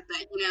iPad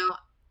that,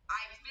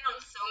 I've been on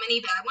so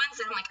many bad ones,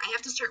 and I'm like, I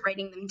have to start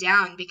writing them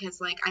down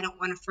because, like, I don't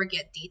want to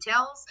forget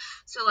details.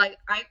 So, like,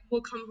 I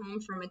will come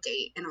home from a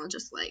date, and I'll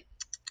just, like,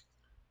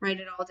 write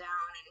it all down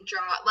and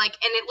draw it. Like,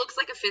 and it looks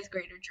like a 5th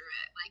grader drew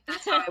it. Like,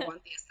 that's how I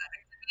want the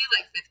aesthetic to be,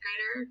 like 5th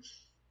grader.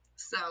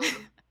 So...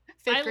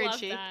 5th grade I love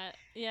chic. that.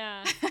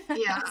 Yeah.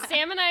 Yeah.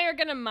 Sam and I are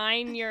gonna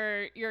mine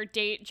your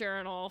date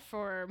journal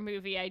for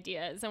movie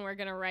ideas, and we're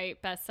gonna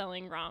write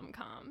best-selling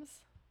rom-coms.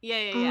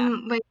 Yeah.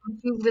 Like,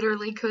 you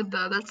literally could,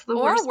 though. That's the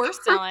worst. Or we're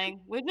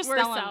selling. We're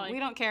selling. We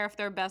don't care if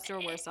they're best or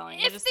we're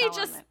selling. If they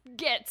just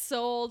get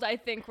sold, I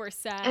think we're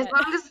set. As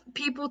long as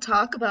people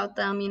talk about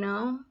them,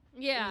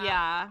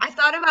 Yeah. I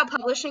thought about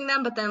publishing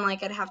them, but then,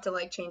 like, I'd have to,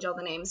 like, change all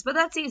the names. But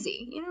that's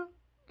easy,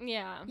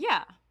 Yeah.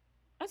 Yeah.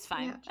 That's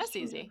fine. Yeah, that's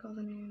easy. All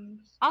the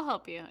names. I'll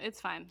help you.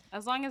 It's fine.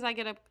 As long as I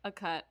get a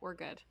cut, we're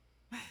good.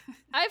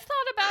 I've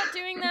thought about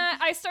doing that.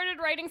 I started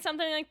writing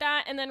something like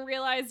that and then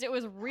realized it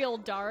was real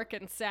dark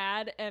and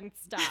sad and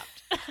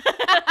stopped.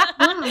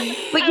 But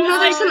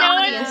there's an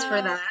audience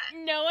for that.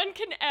 No one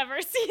can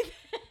ever see this.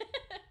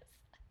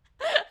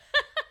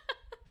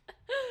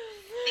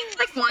 It's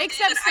like one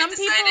Except day some I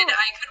decided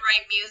I could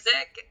write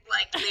music,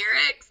 like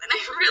lyrics, and I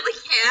really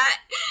can't.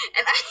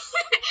 And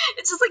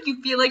it's just like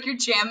you feel like you're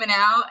jamming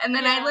out. And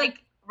then I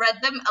like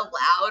read them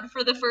aloud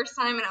for the first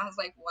time, and I was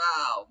like,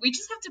 wow, we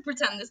just have to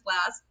pretend this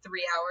lasts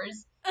 3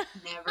 hours.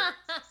 Never.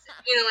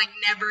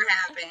 Never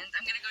happened.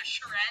 I'm gonna go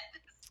shred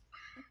this.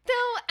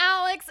 Though,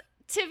 Alex,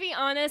 to be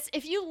honest,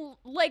 if you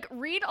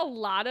read a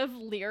lot of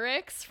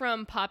lyrics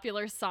from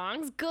popular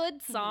songs,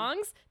 good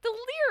songs, the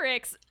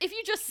lyrics, if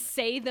you just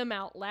say them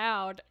out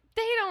loud,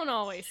 they don't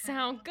always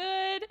sound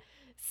good.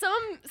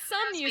 Some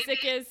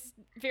music is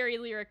very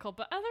lyrical,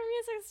 but other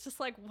music is just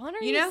like, what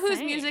are you know whose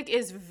saying? music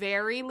is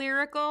very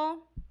lyrical?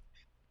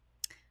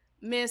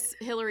 Miss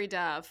Hilary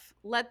Duff.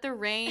 Let the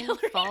rain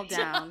fall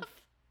down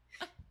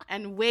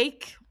and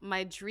wake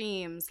my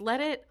dreams.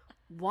 Let it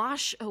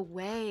wash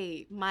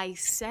away my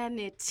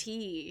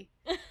sanity.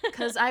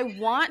 Because I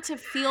want to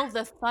feel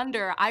the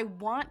thunder. I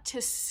want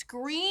to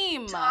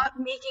scream. Stop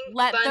making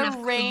Let fun the of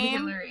Queen rain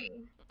Hillary.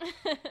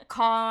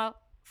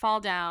 fall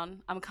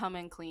down. I'm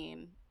coming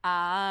clean.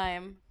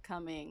 I'm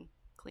coming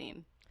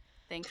clean.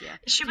 Thank you.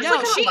 She was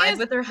live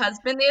with her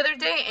husband the other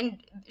day,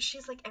 and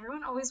she's like,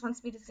 everyone always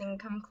wants me to sing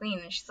 "Come Clean,"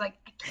 and she's like,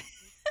 I can't.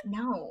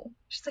 No.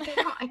 She's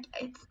like,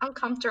 it's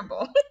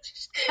uncomfortable. She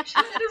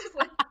said it was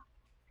like,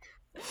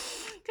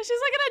 because she's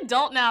like an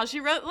adult now.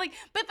 She wrote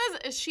but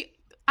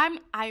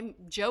I'm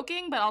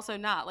joking, but also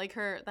not. Like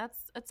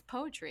it's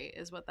poetry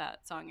is what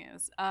that song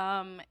is.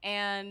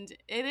 And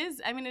it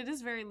is. I mean, it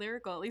is very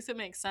lyrical. At least it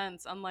makes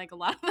sense. Unlike a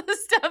lot of the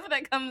stuff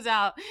that comes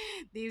out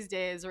these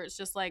days, where it's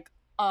just like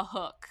a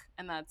hook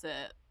and that's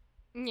it.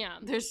 Yeah,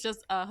 there's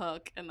just a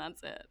hook and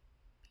that's it.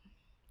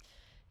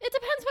 It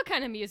depends what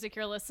kind of music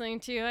you're listening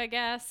to, I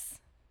guess.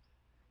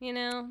 You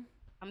know.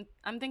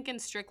 I'm thinking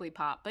strictly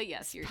pop, but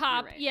yes, you're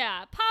pop. You're right.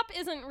 Yeah, pop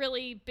isn't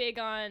really big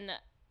on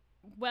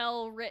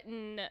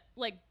well-written,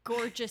 like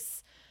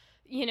gorgeous,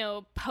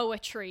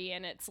 poetry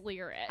in its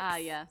lyrics. Ah,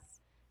 yes.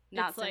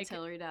 Not it's since like,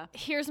 Hilary Duff.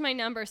 Here's my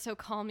number, so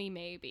call me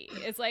maybe.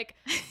 It's like,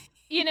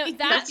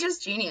 that's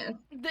just genius.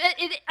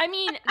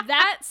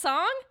 That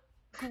song,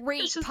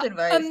 great,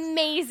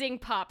 amazing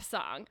pop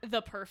song.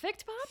 The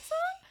perfect pop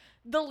song.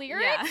 The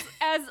lyrics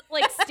as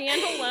like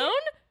standalone,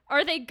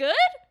 are they good?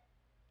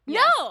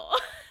 Yes. No.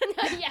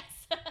 Yes.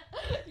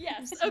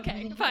 Yes.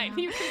 Okay. Fine.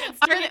 You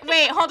convinced me.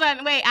 Wait. Hold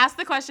on. Wait. Ask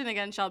the question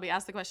again, Shelby.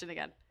 Ask the question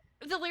again.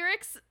 The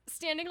lyrics,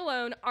 standing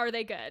alone, are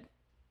they good?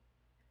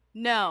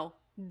 No,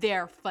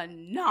 they're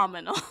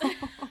phenomenal.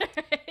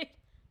 Right.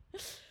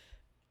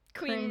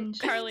 Queen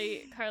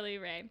Carly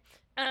Rae.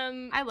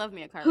 I love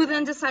me a Carly. Who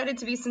then decided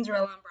to be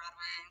Cinderella on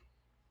Broadway?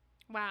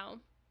 Wow.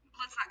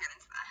 Let's not get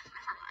into that.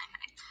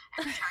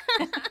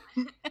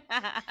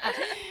 Never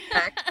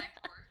mind.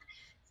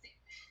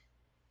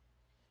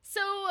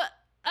 So,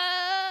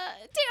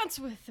 Dance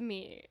With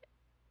Me,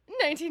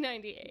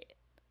 1998.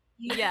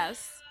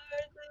 Yes.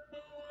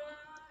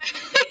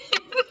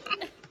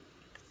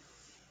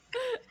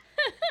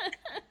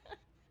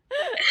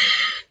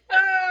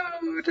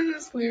 Oh,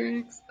 those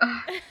lyrics.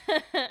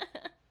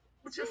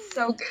 It's just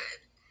so good.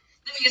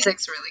 The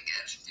music's really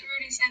good. You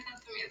already said that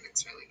the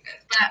music's really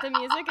good. But the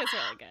music is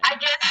really good. I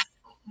guess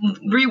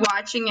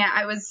rewatching it,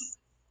 I was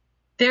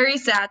very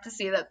sad to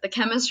see that the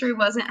chemistry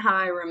wasn't how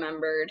I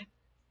remembered.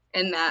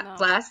 And that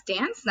last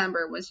dance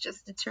number was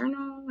just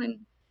eternal,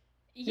 and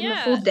the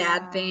whole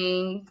dad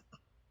thing.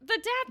 The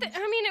dad thing,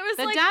 it was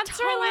the like dad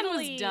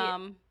totally was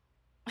dumb.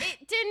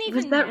 It didn't even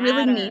Was that matter.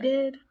 really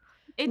needed?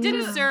 It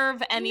didn't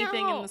serve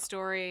anything in the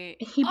story.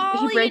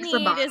 All he breaks you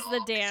need the bottle is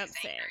the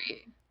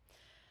dancing.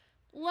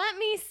 Let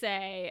me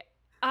say,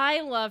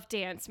 I love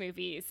dance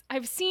movies.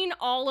 I've seen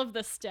all of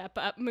the Step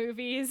Up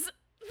movies.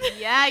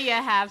 Yeah, you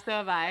have. So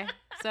have I.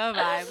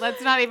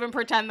 Let's not even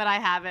pretend that I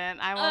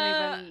haven't. I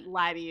won't even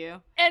lie to you.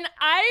 And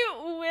I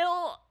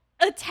will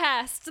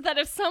attest that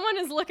if someone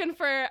is looking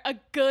for a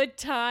good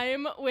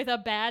time with a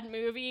bad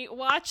movie,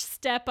 watch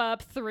Step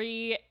Up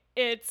 3.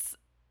 It's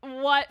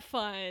what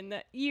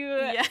fun. You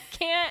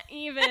can't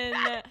even,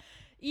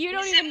 you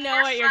don't even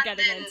know what you're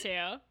getting into.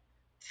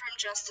 From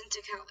Justin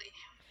to Kelly.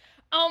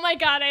 Oh my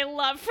God, I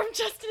love From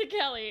Justin to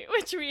Kelly,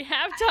 which we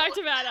have talked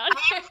about on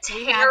here.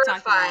 We have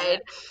talked about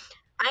it.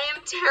 I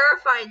am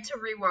terrified to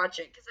rewatch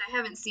it because I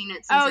haven't seen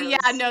it since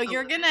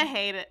you're going to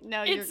hate it.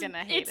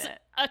 It's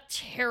a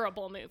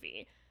terrible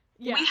movie.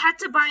 Yeah. We had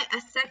to buy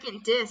a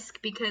second disc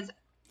because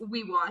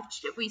we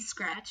watched it. We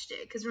scratched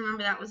it. Because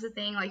remember, that was the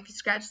thing. Like, if you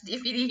scratch the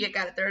DVD, you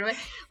got to throw it away.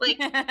 Like,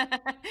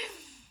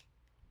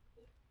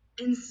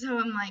 and so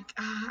I'm like,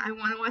 I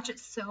want to watch it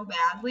so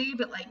badly,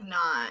 but, like,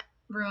 not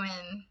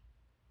ruin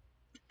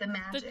the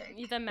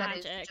magic. The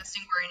magic. That is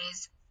Justin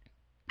Guarini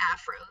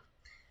afro.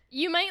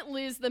 You might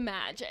lose the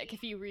magic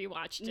if you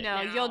rewatched it.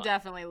 No, you'll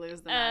definitely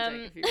lose the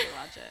magic if you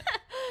rewatch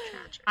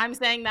it. I'm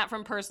saying that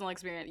from personal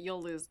experience.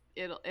 You'll lose.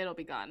 It'll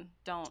be gone.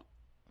 Don't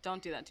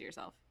do that to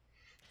yourself.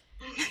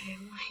 Okay,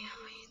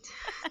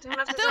 wait. Don't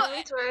have to tell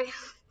me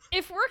twice.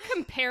 If we're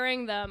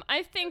comparing them,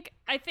 I think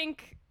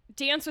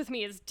Dance With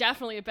Me is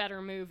definitely a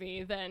better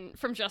movie than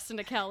From Justin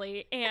to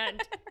Kelly,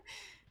 and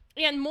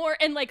more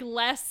and like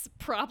less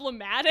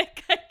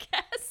problematic, I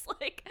guess.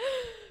 Like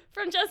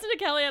From Justin to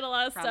Kelly had a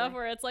lot of stuff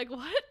where it's like,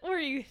 what were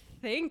you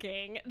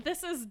thinking?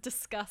 This is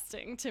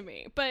disgusting to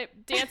me.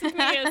 But Dance With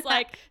Me is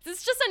like, this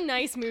is just a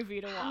nice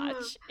movie to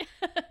watch.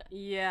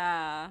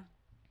 Yeah.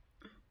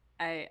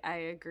 I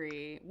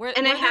agree.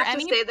 And I have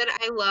to say that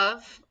I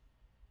love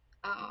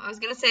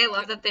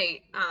that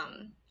they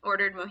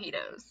ordered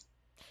mojitos.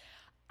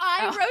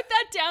 I wrote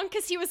that down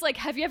because he was like,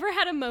 have you ever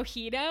had a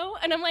mojito?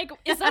 And I'm like,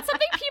 is that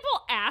something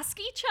people ask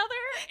each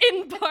other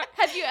in bar?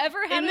 Have you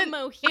ever had a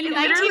mojito? In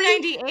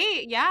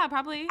 1998, yeah,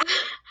 probably.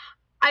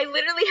 I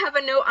literally have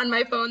a note on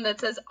my phone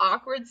that says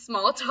awkward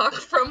small talk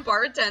from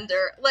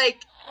bartender. Like,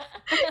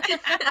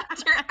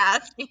 after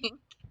asking.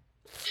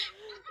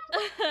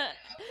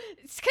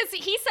 Because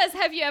he says,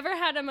 have you ever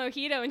had a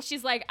mojito? And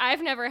she's like,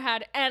 I've never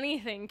had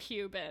anything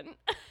Cuban.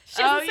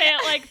 She doesn't say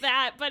it like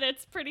that, but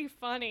it's pretty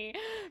funny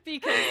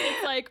because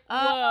it's like,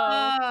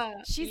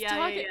 whoa. She's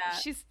talking. Yeah.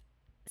 She's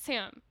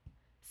Sam.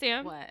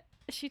 What?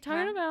 Is she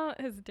talking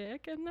about his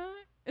dick in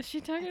that? Is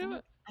she talking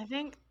about? I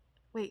think.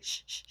 Wait,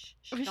 shh.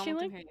 Was don't she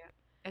let like? them hear you.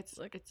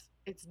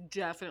 It's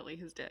definitely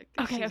his dick.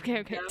 Okay.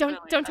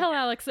 Don't tell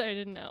Alex that I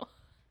didn't know.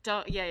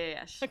 Don't.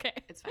 Yeah. Okay.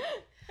 It's fine.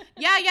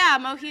 Yeah.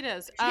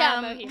 Mojitos.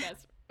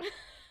 Mojitos.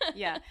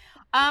 Yeah.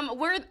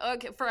 We're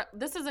okay for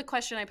this is a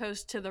question I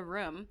posed to the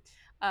room.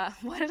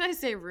 Why did I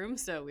say room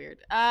so weird?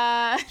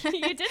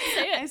 You did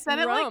say it. I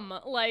said room,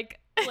 it like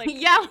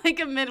yeah, like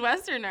a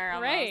Midwesterner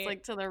almost, right.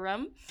 like to the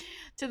room.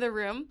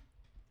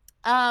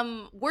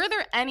 Were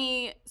there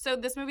any? So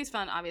this movie's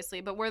fun,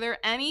 obviously, but were there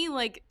any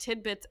like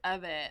tidbits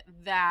of it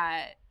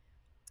that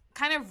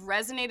kind of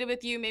resonated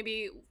with you,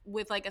 maybe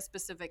with like a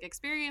specific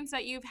experience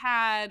that you've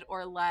had,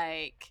 or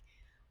like,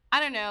 I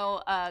don't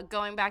know,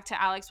 going back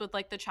to Alex with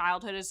like the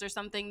childhood, is there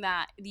something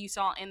that you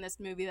saw in this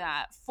movie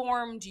that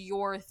formed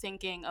your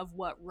thinking of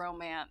what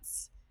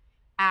romance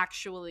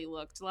actually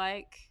looked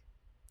like?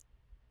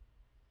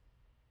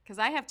 Because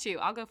I have two.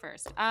 I'll go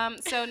first.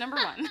 So number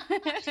one,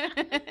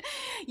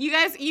 you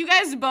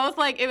guys both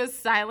like, it was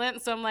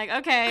silent. So I'm like,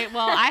 okay,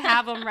 well, I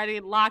have them ready,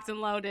 locked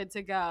and loaded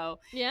to go.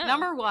 Yeah.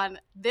 Number one,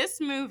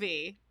 this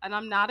movie, and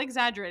I'm not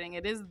exaggerating,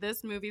 it is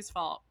this movie's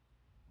fault.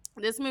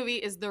 This movie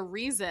is the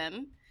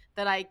reason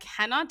that I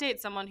cannot date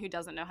someone who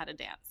doesn't know how to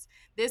dance.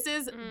 This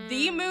is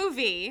the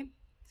movie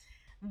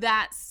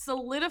that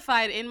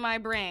solidified in my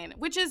brain,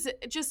 which is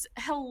just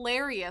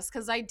hilarious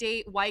because I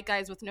date white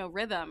guys with no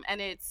rhythm,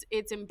 and it's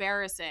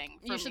embarrassing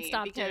for me. You should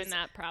stop doing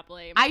that,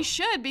 probably. I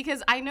should,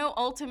 because I know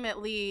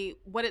ultimately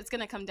what it's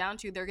going to come down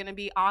to. They're going to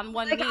be on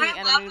one knee, and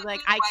I'm going to be like,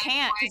 I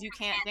can't because you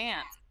can't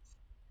dance.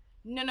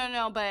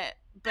 No, but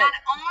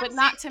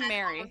not to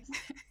marry.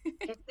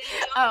 If they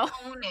don't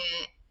own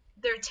it,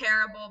 they're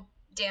terrible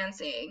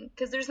dancing,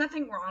 because there's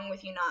nothing wrong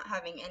with you not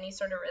having any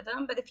sort of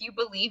rhythm, but if you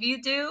believe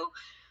you do,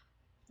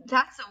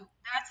 that's the way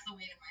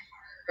to my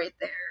heart right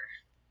there.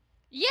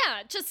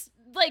 Yeah, just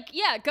like,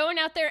 going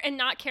out there and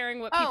not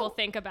caring what people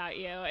think about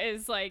you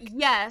is like,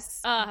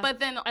 yes, but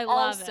then I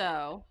also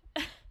love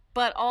it.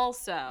 But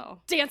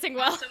also dancing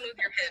well, also move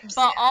your hips,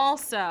 but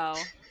also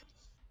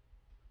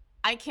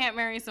I can't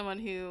marry someone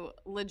who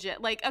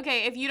legit, like,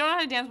 okay, if you don't know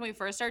how to dance when we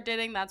first start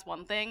dating, that's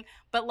one thing.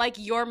 But like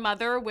your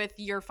mother with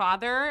your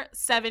father,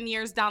 7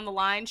 years down the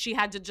line, she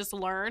had to just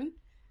learn.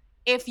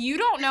 If you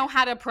don't know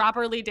how to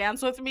properly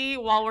dance with me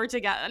while we're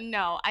together,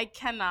 no, I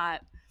cannot.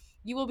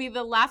 You will be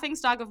the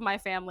laughingstock of my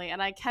family,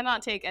 and I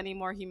cannot take any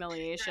more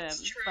humiliation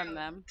from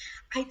them.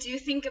 I do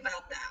think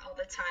about that all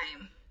the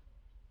time.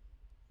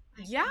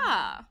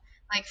 Yeah.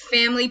 Like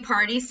family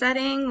party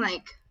setting,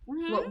 like,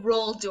 what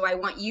role do I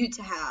want you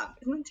to have?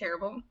 Isn't that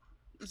terrible?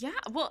 Yeah.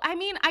 Well, I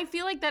mean, I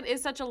feel like that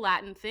is such a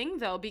Latin thing,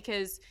 though,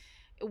 because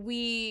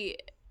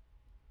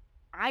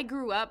I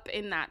grew up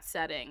in that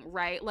setting,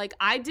 right? Like,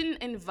 I didn't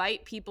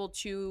invite people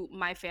to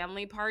my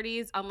family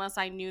parties unless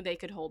I knew they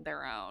could hold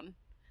their own.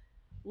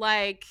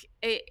 Like,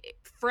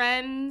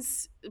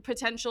 friends,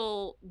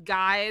 potential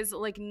guys,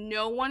 like,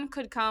 no one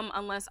could come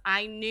unless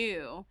I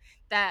knew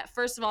that,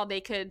 first of all,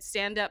 they could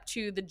stand up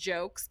to the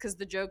jokes, because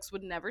the jokes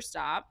would never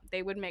stop.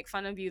 They would make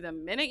fun of you the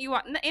minute you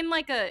want, in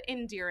like a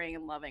endearing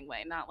and loving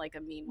way, not like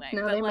a mean way.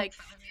 No, but they like, make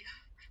fun of you.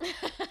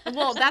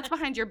 well, that's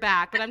behind your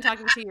back, but I'm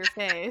talking to your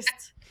face.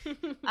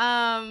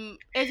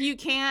 If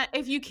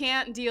you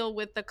can't deal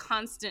with the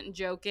constant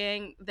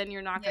joking, then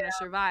you're not going to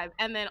survive.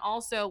 And then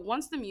also,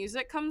 once the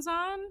music comes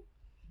on,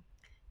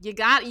 you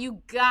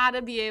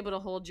gotta be able to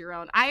hold your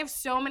own. I have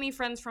so many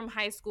friends from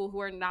high school who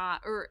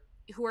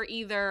are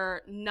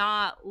either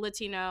not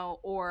Latino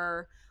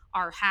or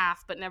are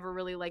half, but never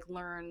really like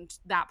learned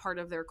that part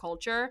of their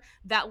culture,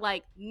 that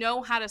like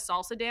know how to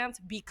salsa dance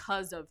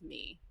because of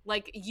me.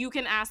 Like, you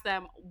can ask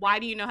them, why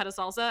do you know how to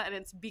salsa? And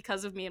it's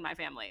because of me and my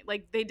family.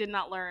 Like, they did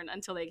not learn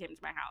until they came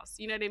to my house.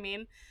 You know what I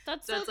mean?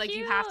 That's so it's cute. like,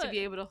 you have to be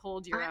able to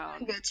hold your I own. want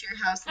to go to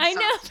your house and I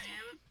know. salsa jam.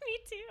 Me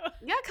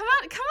too. Yeah, come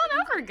on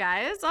over,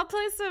 guys. I'll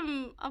play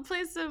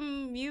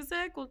some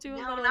music. We'll do a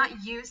little. No,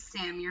 not you,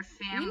 Sam. Your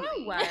family.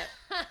 You know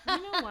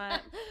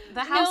what?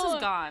 The house is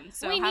gone.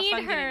 So we have need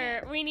fun her.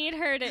 getting it. We need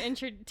her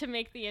to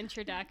make the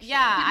introduction.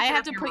 Yeah, I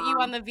have to put you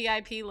on the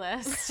VIP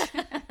list.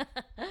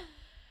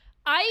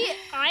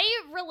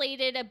 I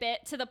related a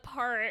bit to the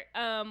part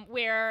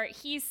where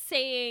he's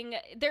saying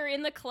they're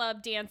in the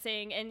club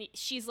dancing and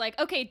she's like,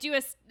 okay, do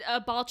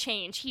a ball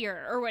change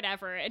here or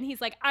whatever, and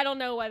he's like, I don't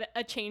know what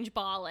a change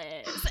ball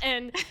is,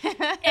 and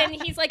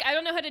he's like, I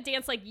don't know how to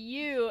dance like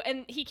you,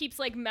 and he keeps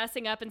like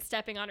messing up and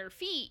stepping on her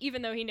feet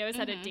even though he knows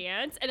how to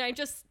dance, and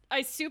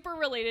I super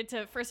related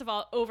to, first of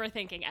all,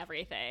 overthinking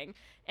everything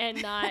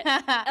and not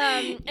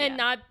and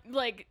not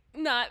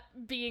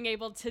being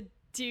able to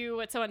do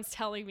what someone's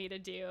telling me to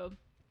do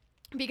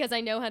because I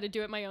know how to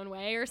do it my own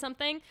way or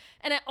something.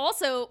 And I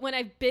also, when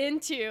I've been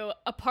to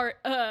a part,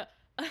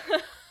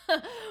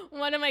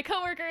 one of my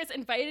coworkers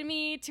invited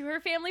me to her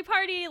family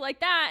party like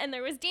that, and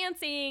there was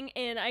dancing,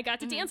 and I got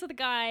to dance with a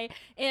guy,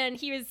 and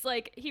he was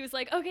like,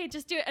 okay,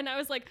 just do it. And I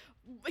was like,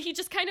 he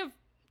just kind of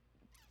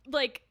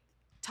like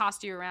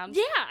tossed you around.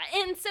 Yeah.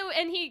 And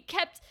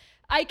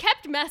I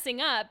kept messing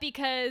up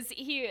because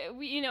I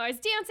was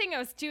dancing, I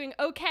was doing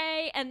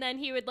okay, and then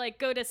he would like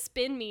go to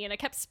spin me, and I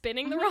kept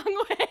spinning the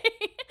wrong way.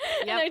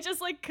 And I just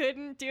like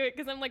couldn't do it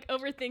because I'm like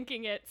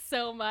overthinking it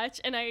so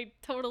much, and I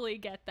totally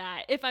get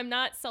that. If I'm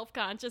not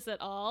self-conscious at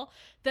all,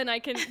 then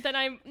I'm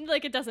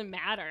like, it doesn't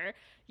matter.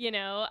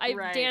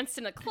 I danced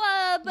in a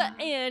club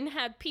and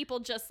had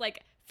people just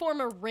like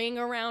form a ring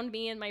around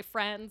me and my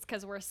friends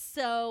because we're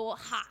so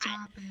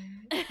hot.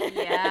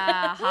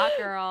 Yeah, hot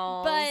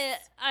girls. But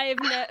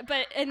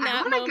in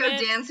that moment, I want to go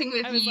dancing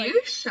with you,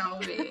 like,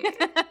 Shelby.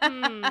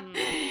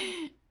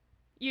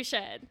 You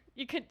should.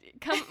 You could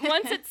come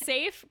once it's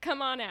safe.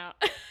 Come on out.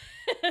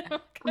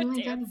 Go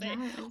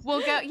dancing.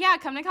 We'll go. Yeah,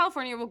 come to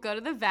California. We'll go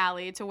to the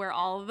Valley to where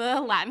all the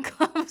Latin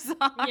clubs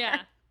are.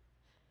 Yeah.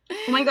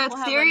 Oh my God!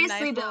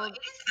 Seriously though,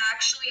 it's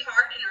actually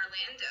hard in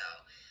Orlando.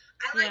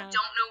 I don't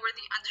know where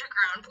the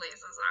underground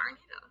places are.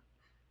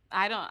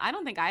 I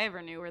don't think I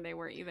ever knew where they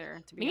were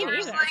either, to be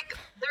honest. There's like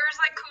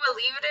Cuba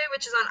Libre,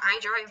 which is on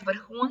iDrive, but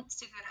who wants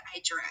to go to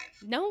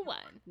iDrive? No one.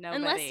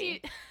 Nobody. Unless you.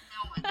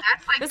 No one.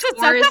 That's like this is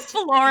such a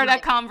Florida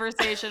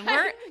conversation.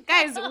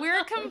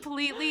 We're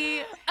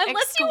completely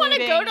unless you want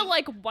to go to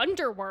like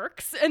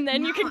Wonderworks, and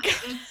then you can go.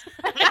 It's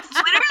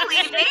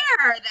literally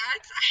there.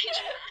 That's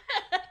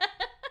iDrive.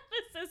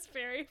 This is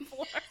very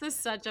Florida. This is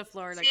such a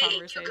Florida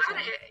conversation. You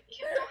got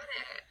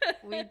it.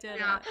 We did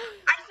it.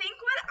 I think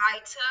what I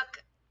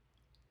took,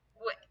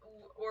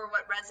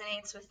 what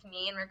resonates with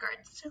me in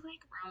regards to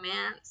like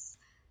romance,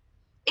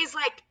 is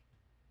like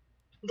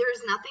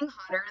there's nothing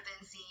hotter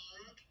than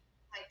seeing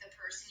like the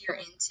person you're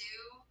into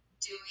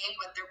doing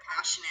what they're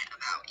passionate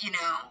about,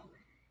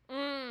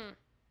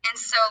 And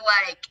so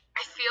like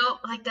I feel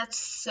like that's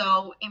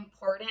so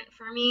important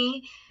for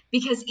me.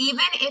 Because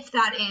even if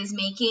that is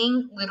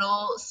making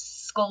little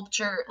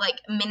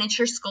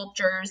miniature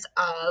sculptures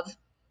of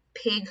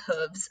pig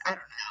hooves, I don't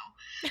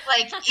know.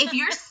 Like, if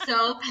you're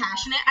so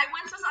passionate, I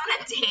once was on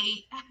a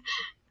date.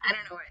 I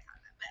don't know why I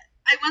thought that, but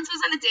I once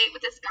was on a date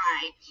with this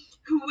guy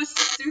who was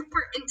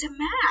super into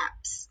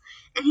maps.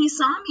 And he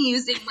saw me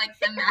using like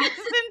the maps.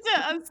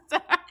 I'm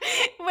sorry.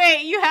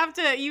 Wait, you have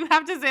to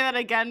say that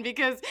again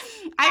because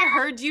I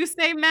heard you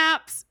say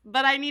maps,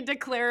 but I need to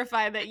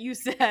clarify that you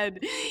said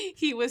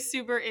he was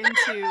super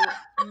into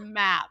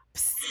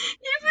maps.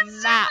 He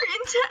was super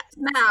into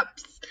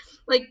maps,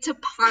 like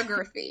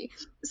topography.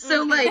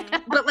 So like,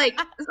 but like,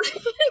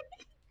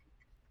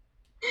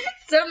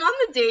 so I'm on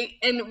the date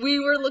and we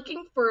were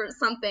looking for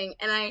something,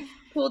 and I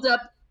pulled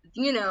up,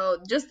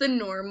 just the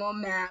normal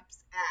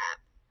maps app.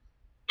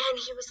 And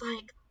he was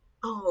like,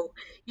 oh,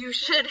 you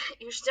should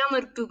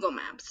download Google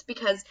Maps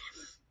because,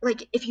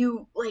 like, if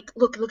you, like,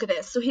 look at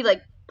this. So he,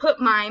 like, put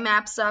my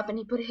maps up and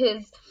he put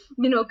his,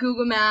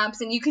 Google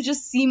Maps, and you could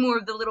just see more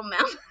of the little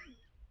mountains.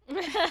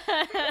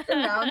 The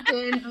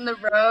mountains and the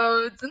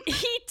roads.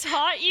 He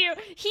taught you.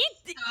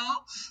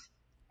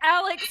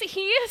 Alex,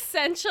 he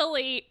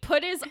essentially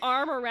put his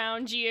arm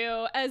around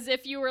you as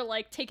if you were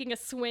like taking a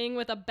swing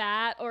with a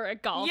bat or a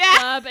golf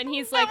club, and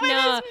he's like,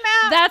 no,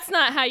 that's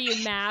not how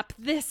you map.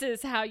 This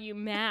is how you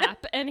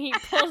map. And he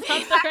pulls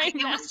up the right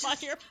map on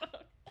your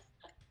phone.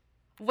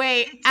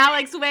 Wait,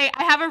 Alex, I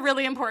have a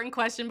really important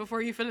question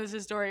before you finish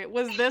the story.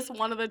 Was this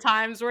one of the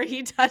times where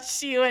he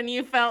touched you and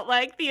you felt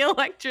like the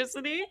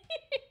electricity?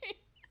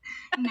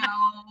 No.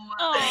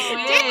 Oh,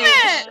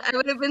 damn it! I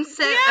would have been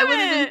set. I would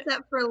have been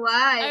set for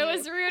life. I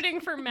was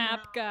rooting for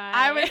Map Guy.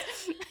 No, we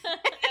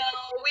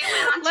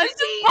went on Let's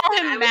just call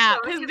him Map.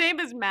 His name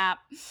is Map.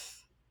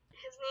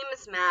 His name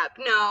is Map.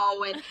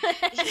 No, and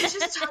he was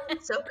just talking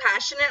so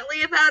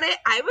passionately about it.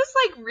 I was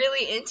like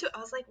really into it. I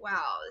was like,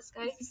 wow, this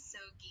guy's so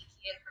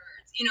geeky it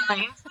hurts.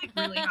 I was like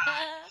really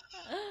hot.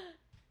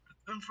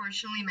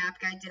 Unfortunately, Map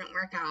Guy didn't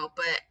work out,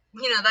 but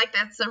like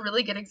that's a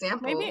really good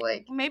example.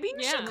 Maybe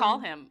you should call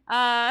him.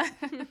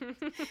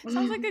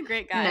 Sounds like a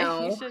great guy.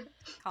 No, you should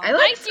call him.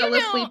 I fell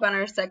asleep on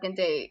our second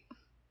date.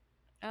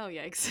 Oh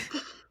yikes!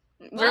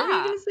 What were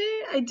you gonna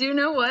say? I do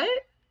know what.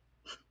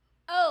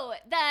 Oh,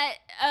 that.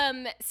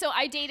 So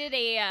I dated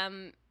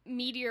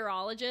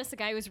meteorologist, a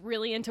guy who was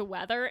really into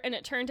weather, and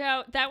it turned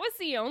out that was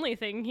the only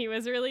thing he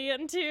was really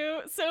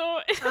into.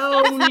 So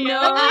Oh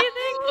no!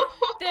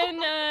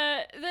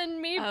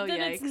 Then maybe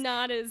it's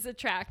not as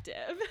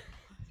attractive.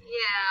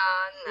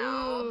 Yeah,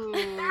 no. Ooh.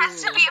 There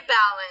has to be a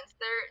balance.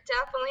 There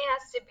definitely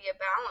has to be a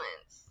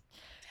balance.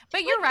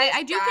 But you're right.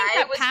 I do think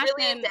that was passion.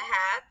 Really into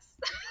hats.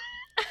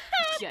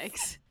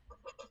 Yikes!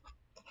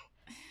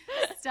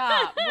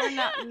 Stop. We're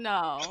not.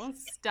 No.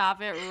 Stop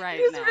it right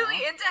now. He was really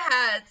into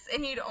hats,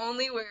 and he would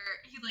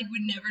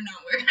never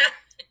not wear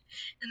hats.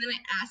 And then I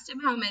asked him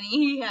how many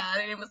he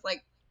had, and it was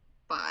like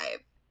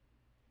 5.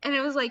 And it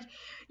was like,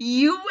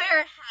 you wear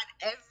a hat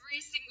every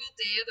single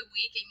day of the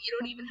week, and you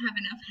don't even have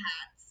enough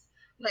hats.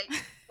 Like,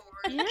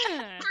 for every day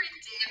of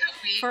the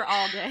week. For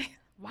all day.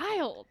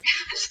 Wild.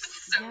 It's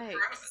just so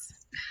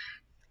gross.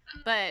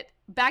 But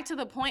back to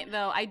the point,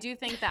 though, I do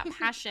think that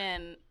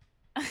passion...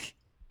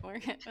 We're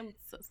going to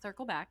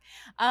circle back.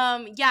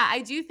 Yeah,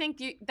 I do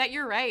think that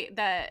you're right,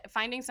 that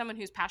finding someone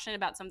who's passionate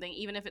about something,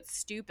 even if it's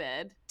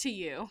stupid to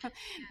you,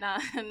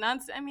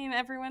 I mean,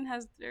 everyone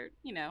has their,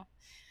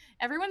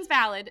 everyone's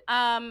valid.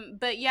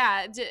 But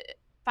yeah,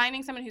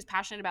 finding someone who's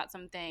passionate about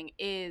something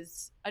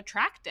is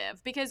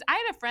attractive, because I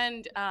had a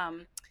friend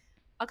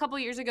a couple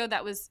years ago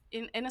that was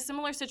in a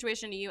similar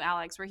situation to you,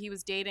 Alex, where he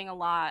was dating a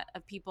lot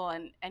of people,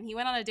 and he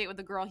went on a date with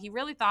a girl he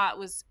really thought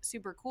was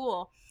super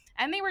cool.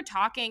 And they were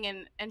talking,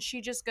 and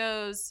she just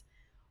goes,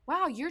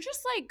 wow, you're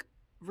just like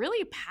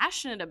really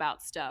passionate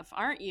about stuff,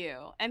 aren't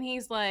you? And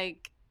he's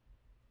like,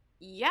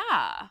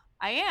 yeah,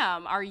 I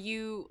am. Are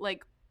you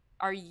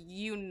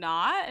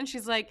not? And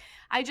she's like,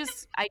 I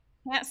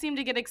can't seem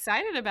to get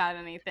excited about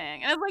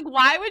anything. And I was like,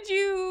 why would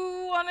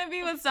you want to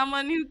be with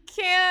someone who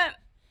can't,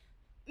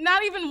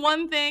 not even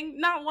one thing,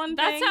 not one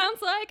that thing? That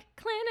sounds like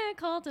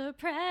clinical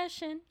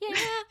depression.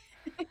 Yeah.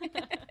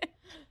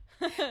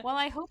 Well,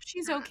 I hope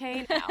she's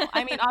okay now.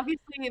 I mean,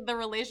 obviously the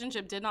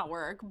relationship did not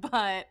work,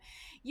 but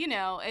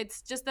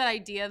it's just that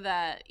idea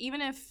that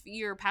even if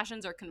your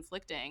passions are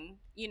conflicting,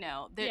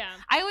 I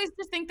always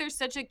just think there's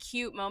such a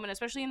cute moment,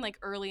 especially in like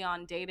early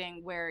on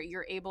dating, where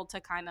you're able to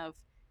kind of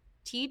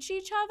teach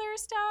each other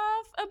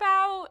stuff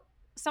about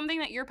something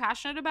that you're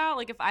passionate about.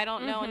 Like if I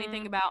don't know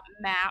anything about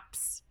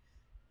maps,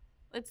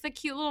 it's the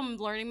cute little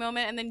learning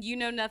moment, and then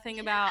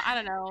nothing about, I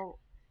don't know,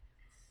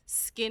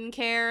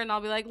 skincare, and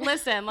I'll be like,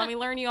 listen, let me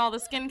learn you all the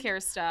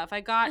skincare stuff.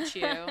 I got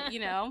you,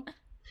 That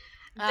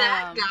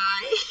guy,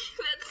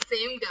 that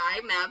same guy,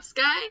 Maps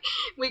guy,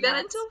 we got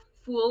into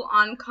a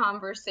full-on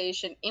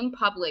conversation in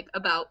public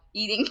about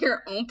eating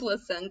your own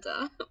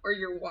placenta or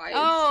your wife's.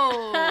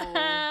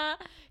 Oh.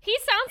 He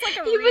sounds like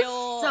a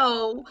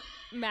real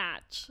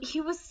match.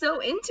 He was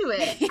so into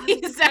it.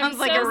 He sounds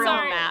like a real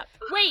match.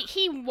 Wait,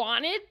 he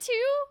wanted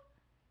to?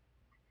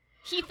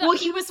 He thought well,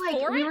 he was like,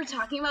 for we it? were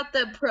talking about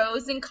the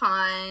pros and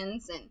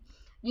cons, and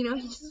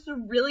he's just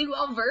really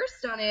well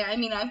versed on it. I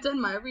mean, I've done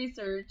my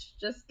research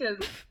just because,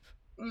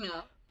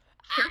 curiosity.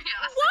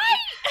 What?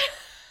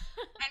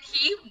 And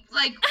he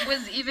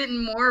was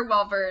even more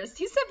well versed.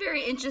 He's a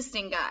very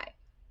interesting guy.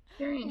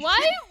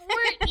 Why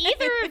weren't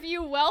either of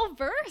you well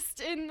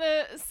versed in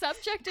the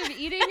subject of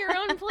eating your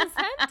own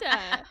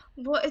placenta?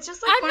 Well, it's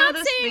just like one of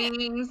those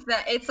things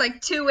that it's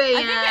like 2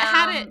 a.m.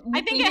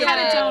 I think it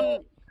had its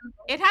own.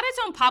 It had its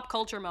own pop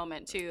culture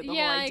moment too. The whole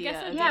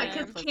idea.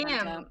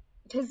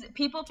 Because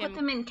people put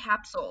them in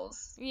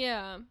capsules.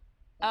 Yeah.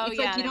 Oh, it's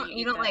like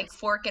you don't like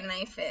fork and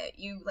knife it.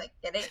 You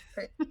get it.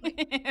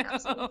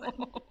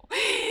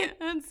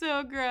 That's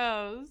so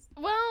gross.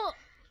 Well,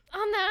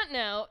 on that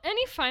note,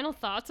 any final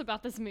thoughts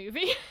about this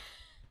movie?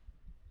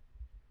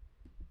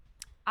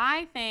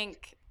 I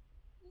think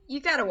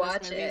you gotta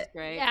watch it.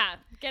 Great. Yeah,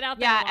 get out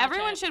there. Yeah,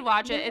 everyone should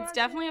watch it. It's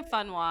definitely a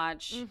fun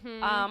watch.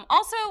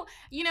 Also,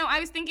 I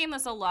was thinking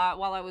this a lot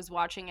while I was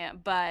watching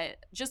it, but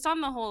just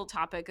on the whole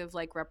topic of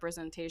like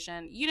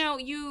representation,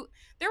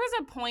 there was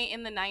a point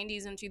in the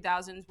 90s and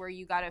 2000s where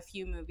you got a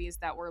few movies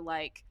that were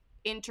like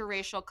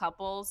interracial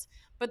couples,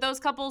 but those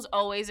couples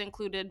always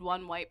included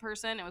one white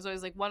person. It was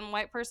always like one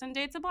white person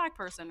dates a black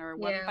person, or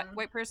one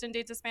white person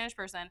dates a Spanish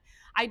person.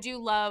 I do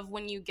love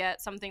when you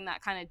get something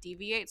that kind of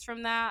deviates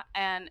from that,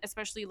 and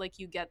especially like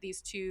you get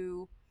these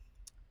two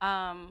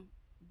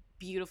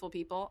beautiful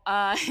people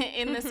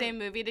in the same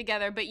movie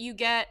together, but you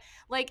get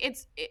like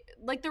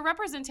like the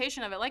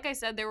representation of it. Like I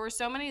said, there were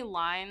so many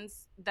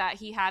lines that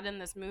he had in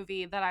this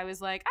movie that I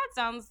was like, that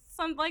sounds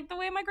like the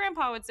way my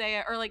grandpa would say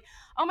it, or like,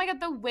 oh my god,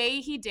 the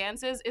way he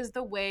dances is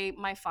the way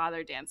my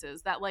father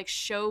dances, that like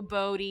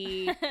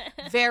showboaty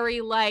very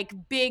like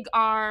big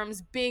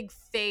arms, big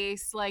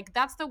face, like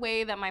that's the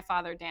way that my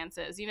father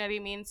dances, you know what I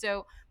mean?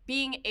 So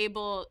being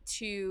able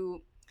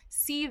to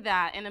see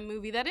that in a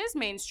movie that is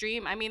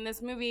mainstream. I mean, this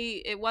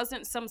movie, it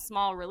wasn't some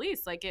small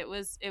release. Like it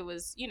was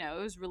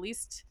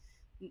released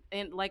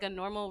in like a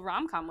normal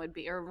rom-com would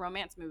be, or a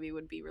romance movie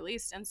would be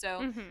released. And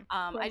so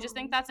I just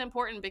think that's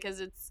important,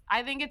 because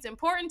I think it's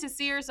important to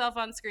see yourself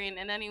on screen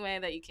in any way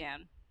that you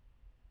can.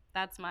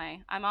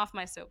 I'm off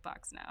my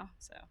soapbox now.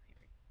 So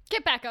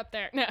get back up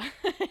there. No.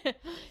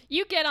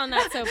 You get on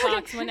that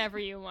soapbox whenever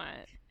you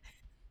want.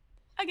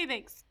 Okay,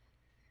 thanks.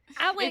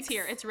 Alex, it's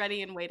here. It's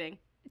ready and waiting.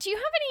 Do you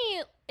have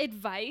any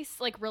advice,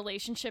 like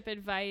relationship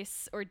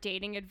advice or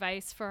dating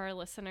advice for our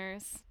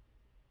listeners?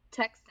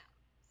 Text him.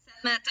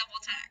 Send that double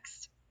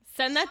text.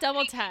 Send that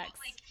double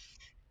text.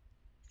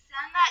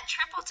 Send that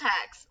triple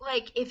text.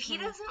 Like, if he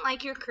doesn't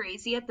like you're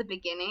crazy at the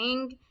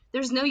beginning,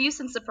 there's no use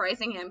in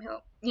surprising him.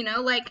 He'll,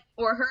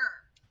 or her.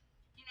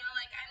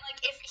 I'm like,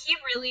 if he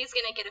really is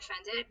going to get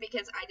offended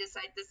because I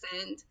decide to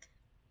send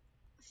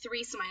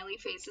 3 smiley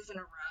faces in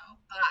a row,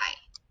 bye.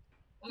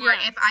 Or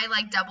if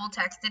I, double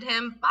texted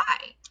him,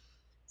 bye.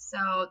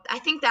 So I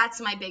think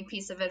that's my big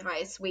piece of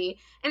advice.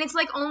 And it's,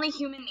 only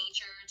human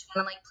nature to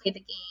want to, play the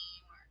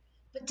game.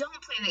 But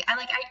don't play the game. I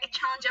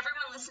challenge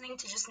everyone listening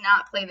to just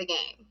not play the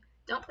game.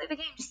 Don't play the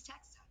game. Just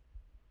text him.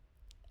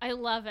 I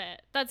love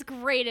it. That's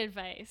great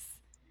advice.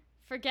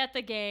 Forget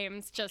the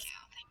games. Just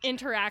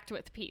interact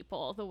with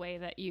people the way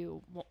that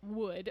you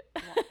would.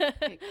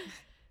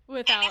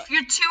 Without. And if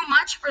you're too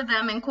much for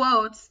them, in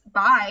quotes,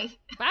 bye.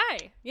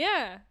 Bye.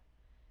 Yeah.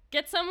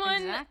 Get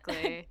someone.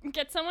 Exactly.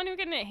 Get someone who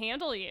can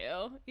handle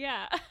you.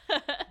 Yeah.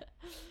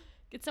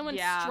 Get someone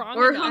strong.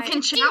 Or who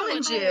can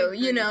challenge you,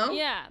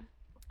 Yeah.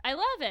 I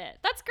love it.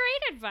 That's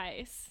great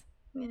advice.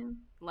 Yeah.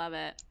 Love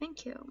it.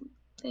 Thank you.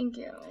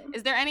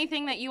 Is there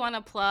anything that you want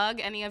to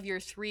plug? Any of your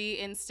 3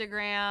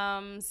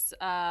 Instagrams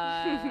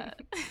that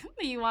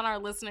you want our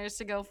listeners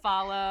to go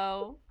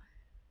follow?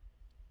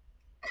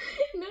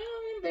 No,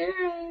 I'm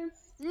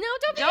embarrassed. No,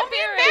 don't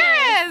be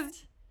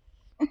embarrassed.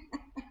 What?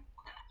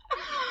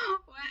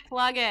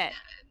 Plug it.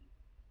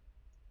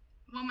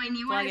 Well, my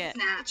new one is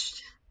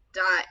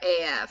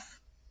snatched.af.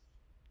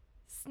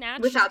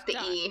 Snatched without the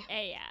E.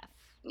 AF.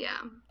 Yeah.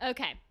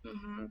 Okay.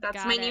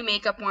 That's my new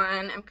makeup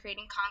one. I'm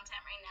creating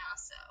content right now,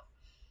 so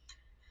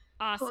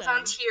awesome. hold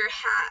on to your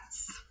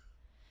hats.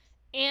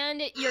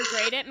 And you're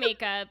great at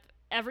makeup.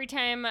 Every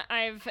time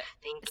I've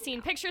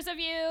seen pictures of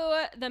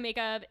you, the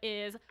makeup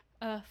is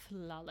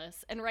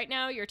flawless. And right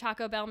now, your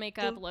Taco Bell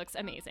makeup looks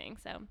amazing.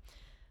 So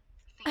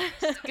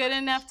good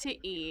enough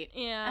to eat.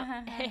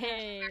 Yeah.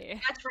 Hey. Thank you so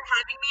much for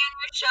having me on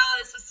your show.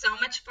 This was so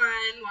much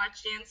fun.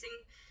 Watch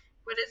Dancing.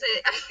 What is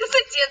it? I was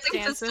like Dancing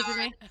with the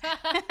Stars.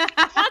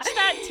 Watch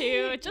that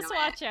too. Just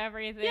watch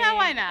everything. Yeah,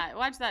 why not?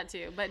 Watch that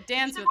too. But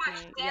dance with me.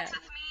 Dance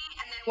with me,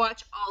 and then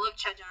watch all of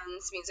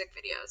Chejan's music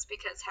videos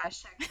because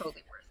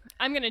 #totally worth it.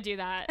 I'm gonna do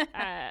that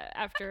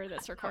after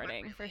this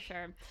recording for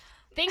sure.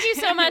 Thank you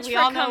so much we for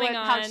all know coming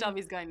on. How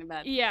Shelby's going to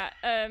bed. Yeah,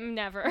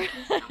 never.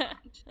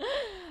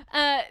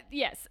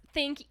 Yes,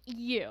 thank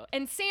you.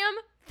 And Sam,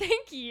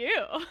 thank you.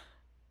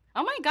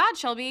 Oh my God,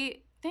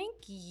 Shelby, thank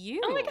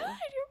you. Oh my God,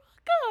 you're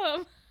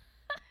welcome.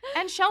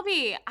 And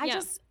Shelby,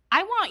 I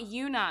want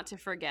you not to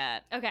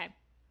forget. Okay.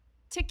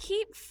 To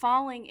keep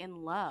falling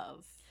in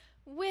love.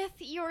 With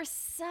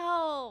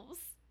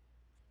yourselves.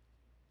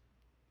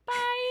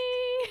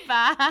 Bye.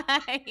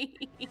 Bye.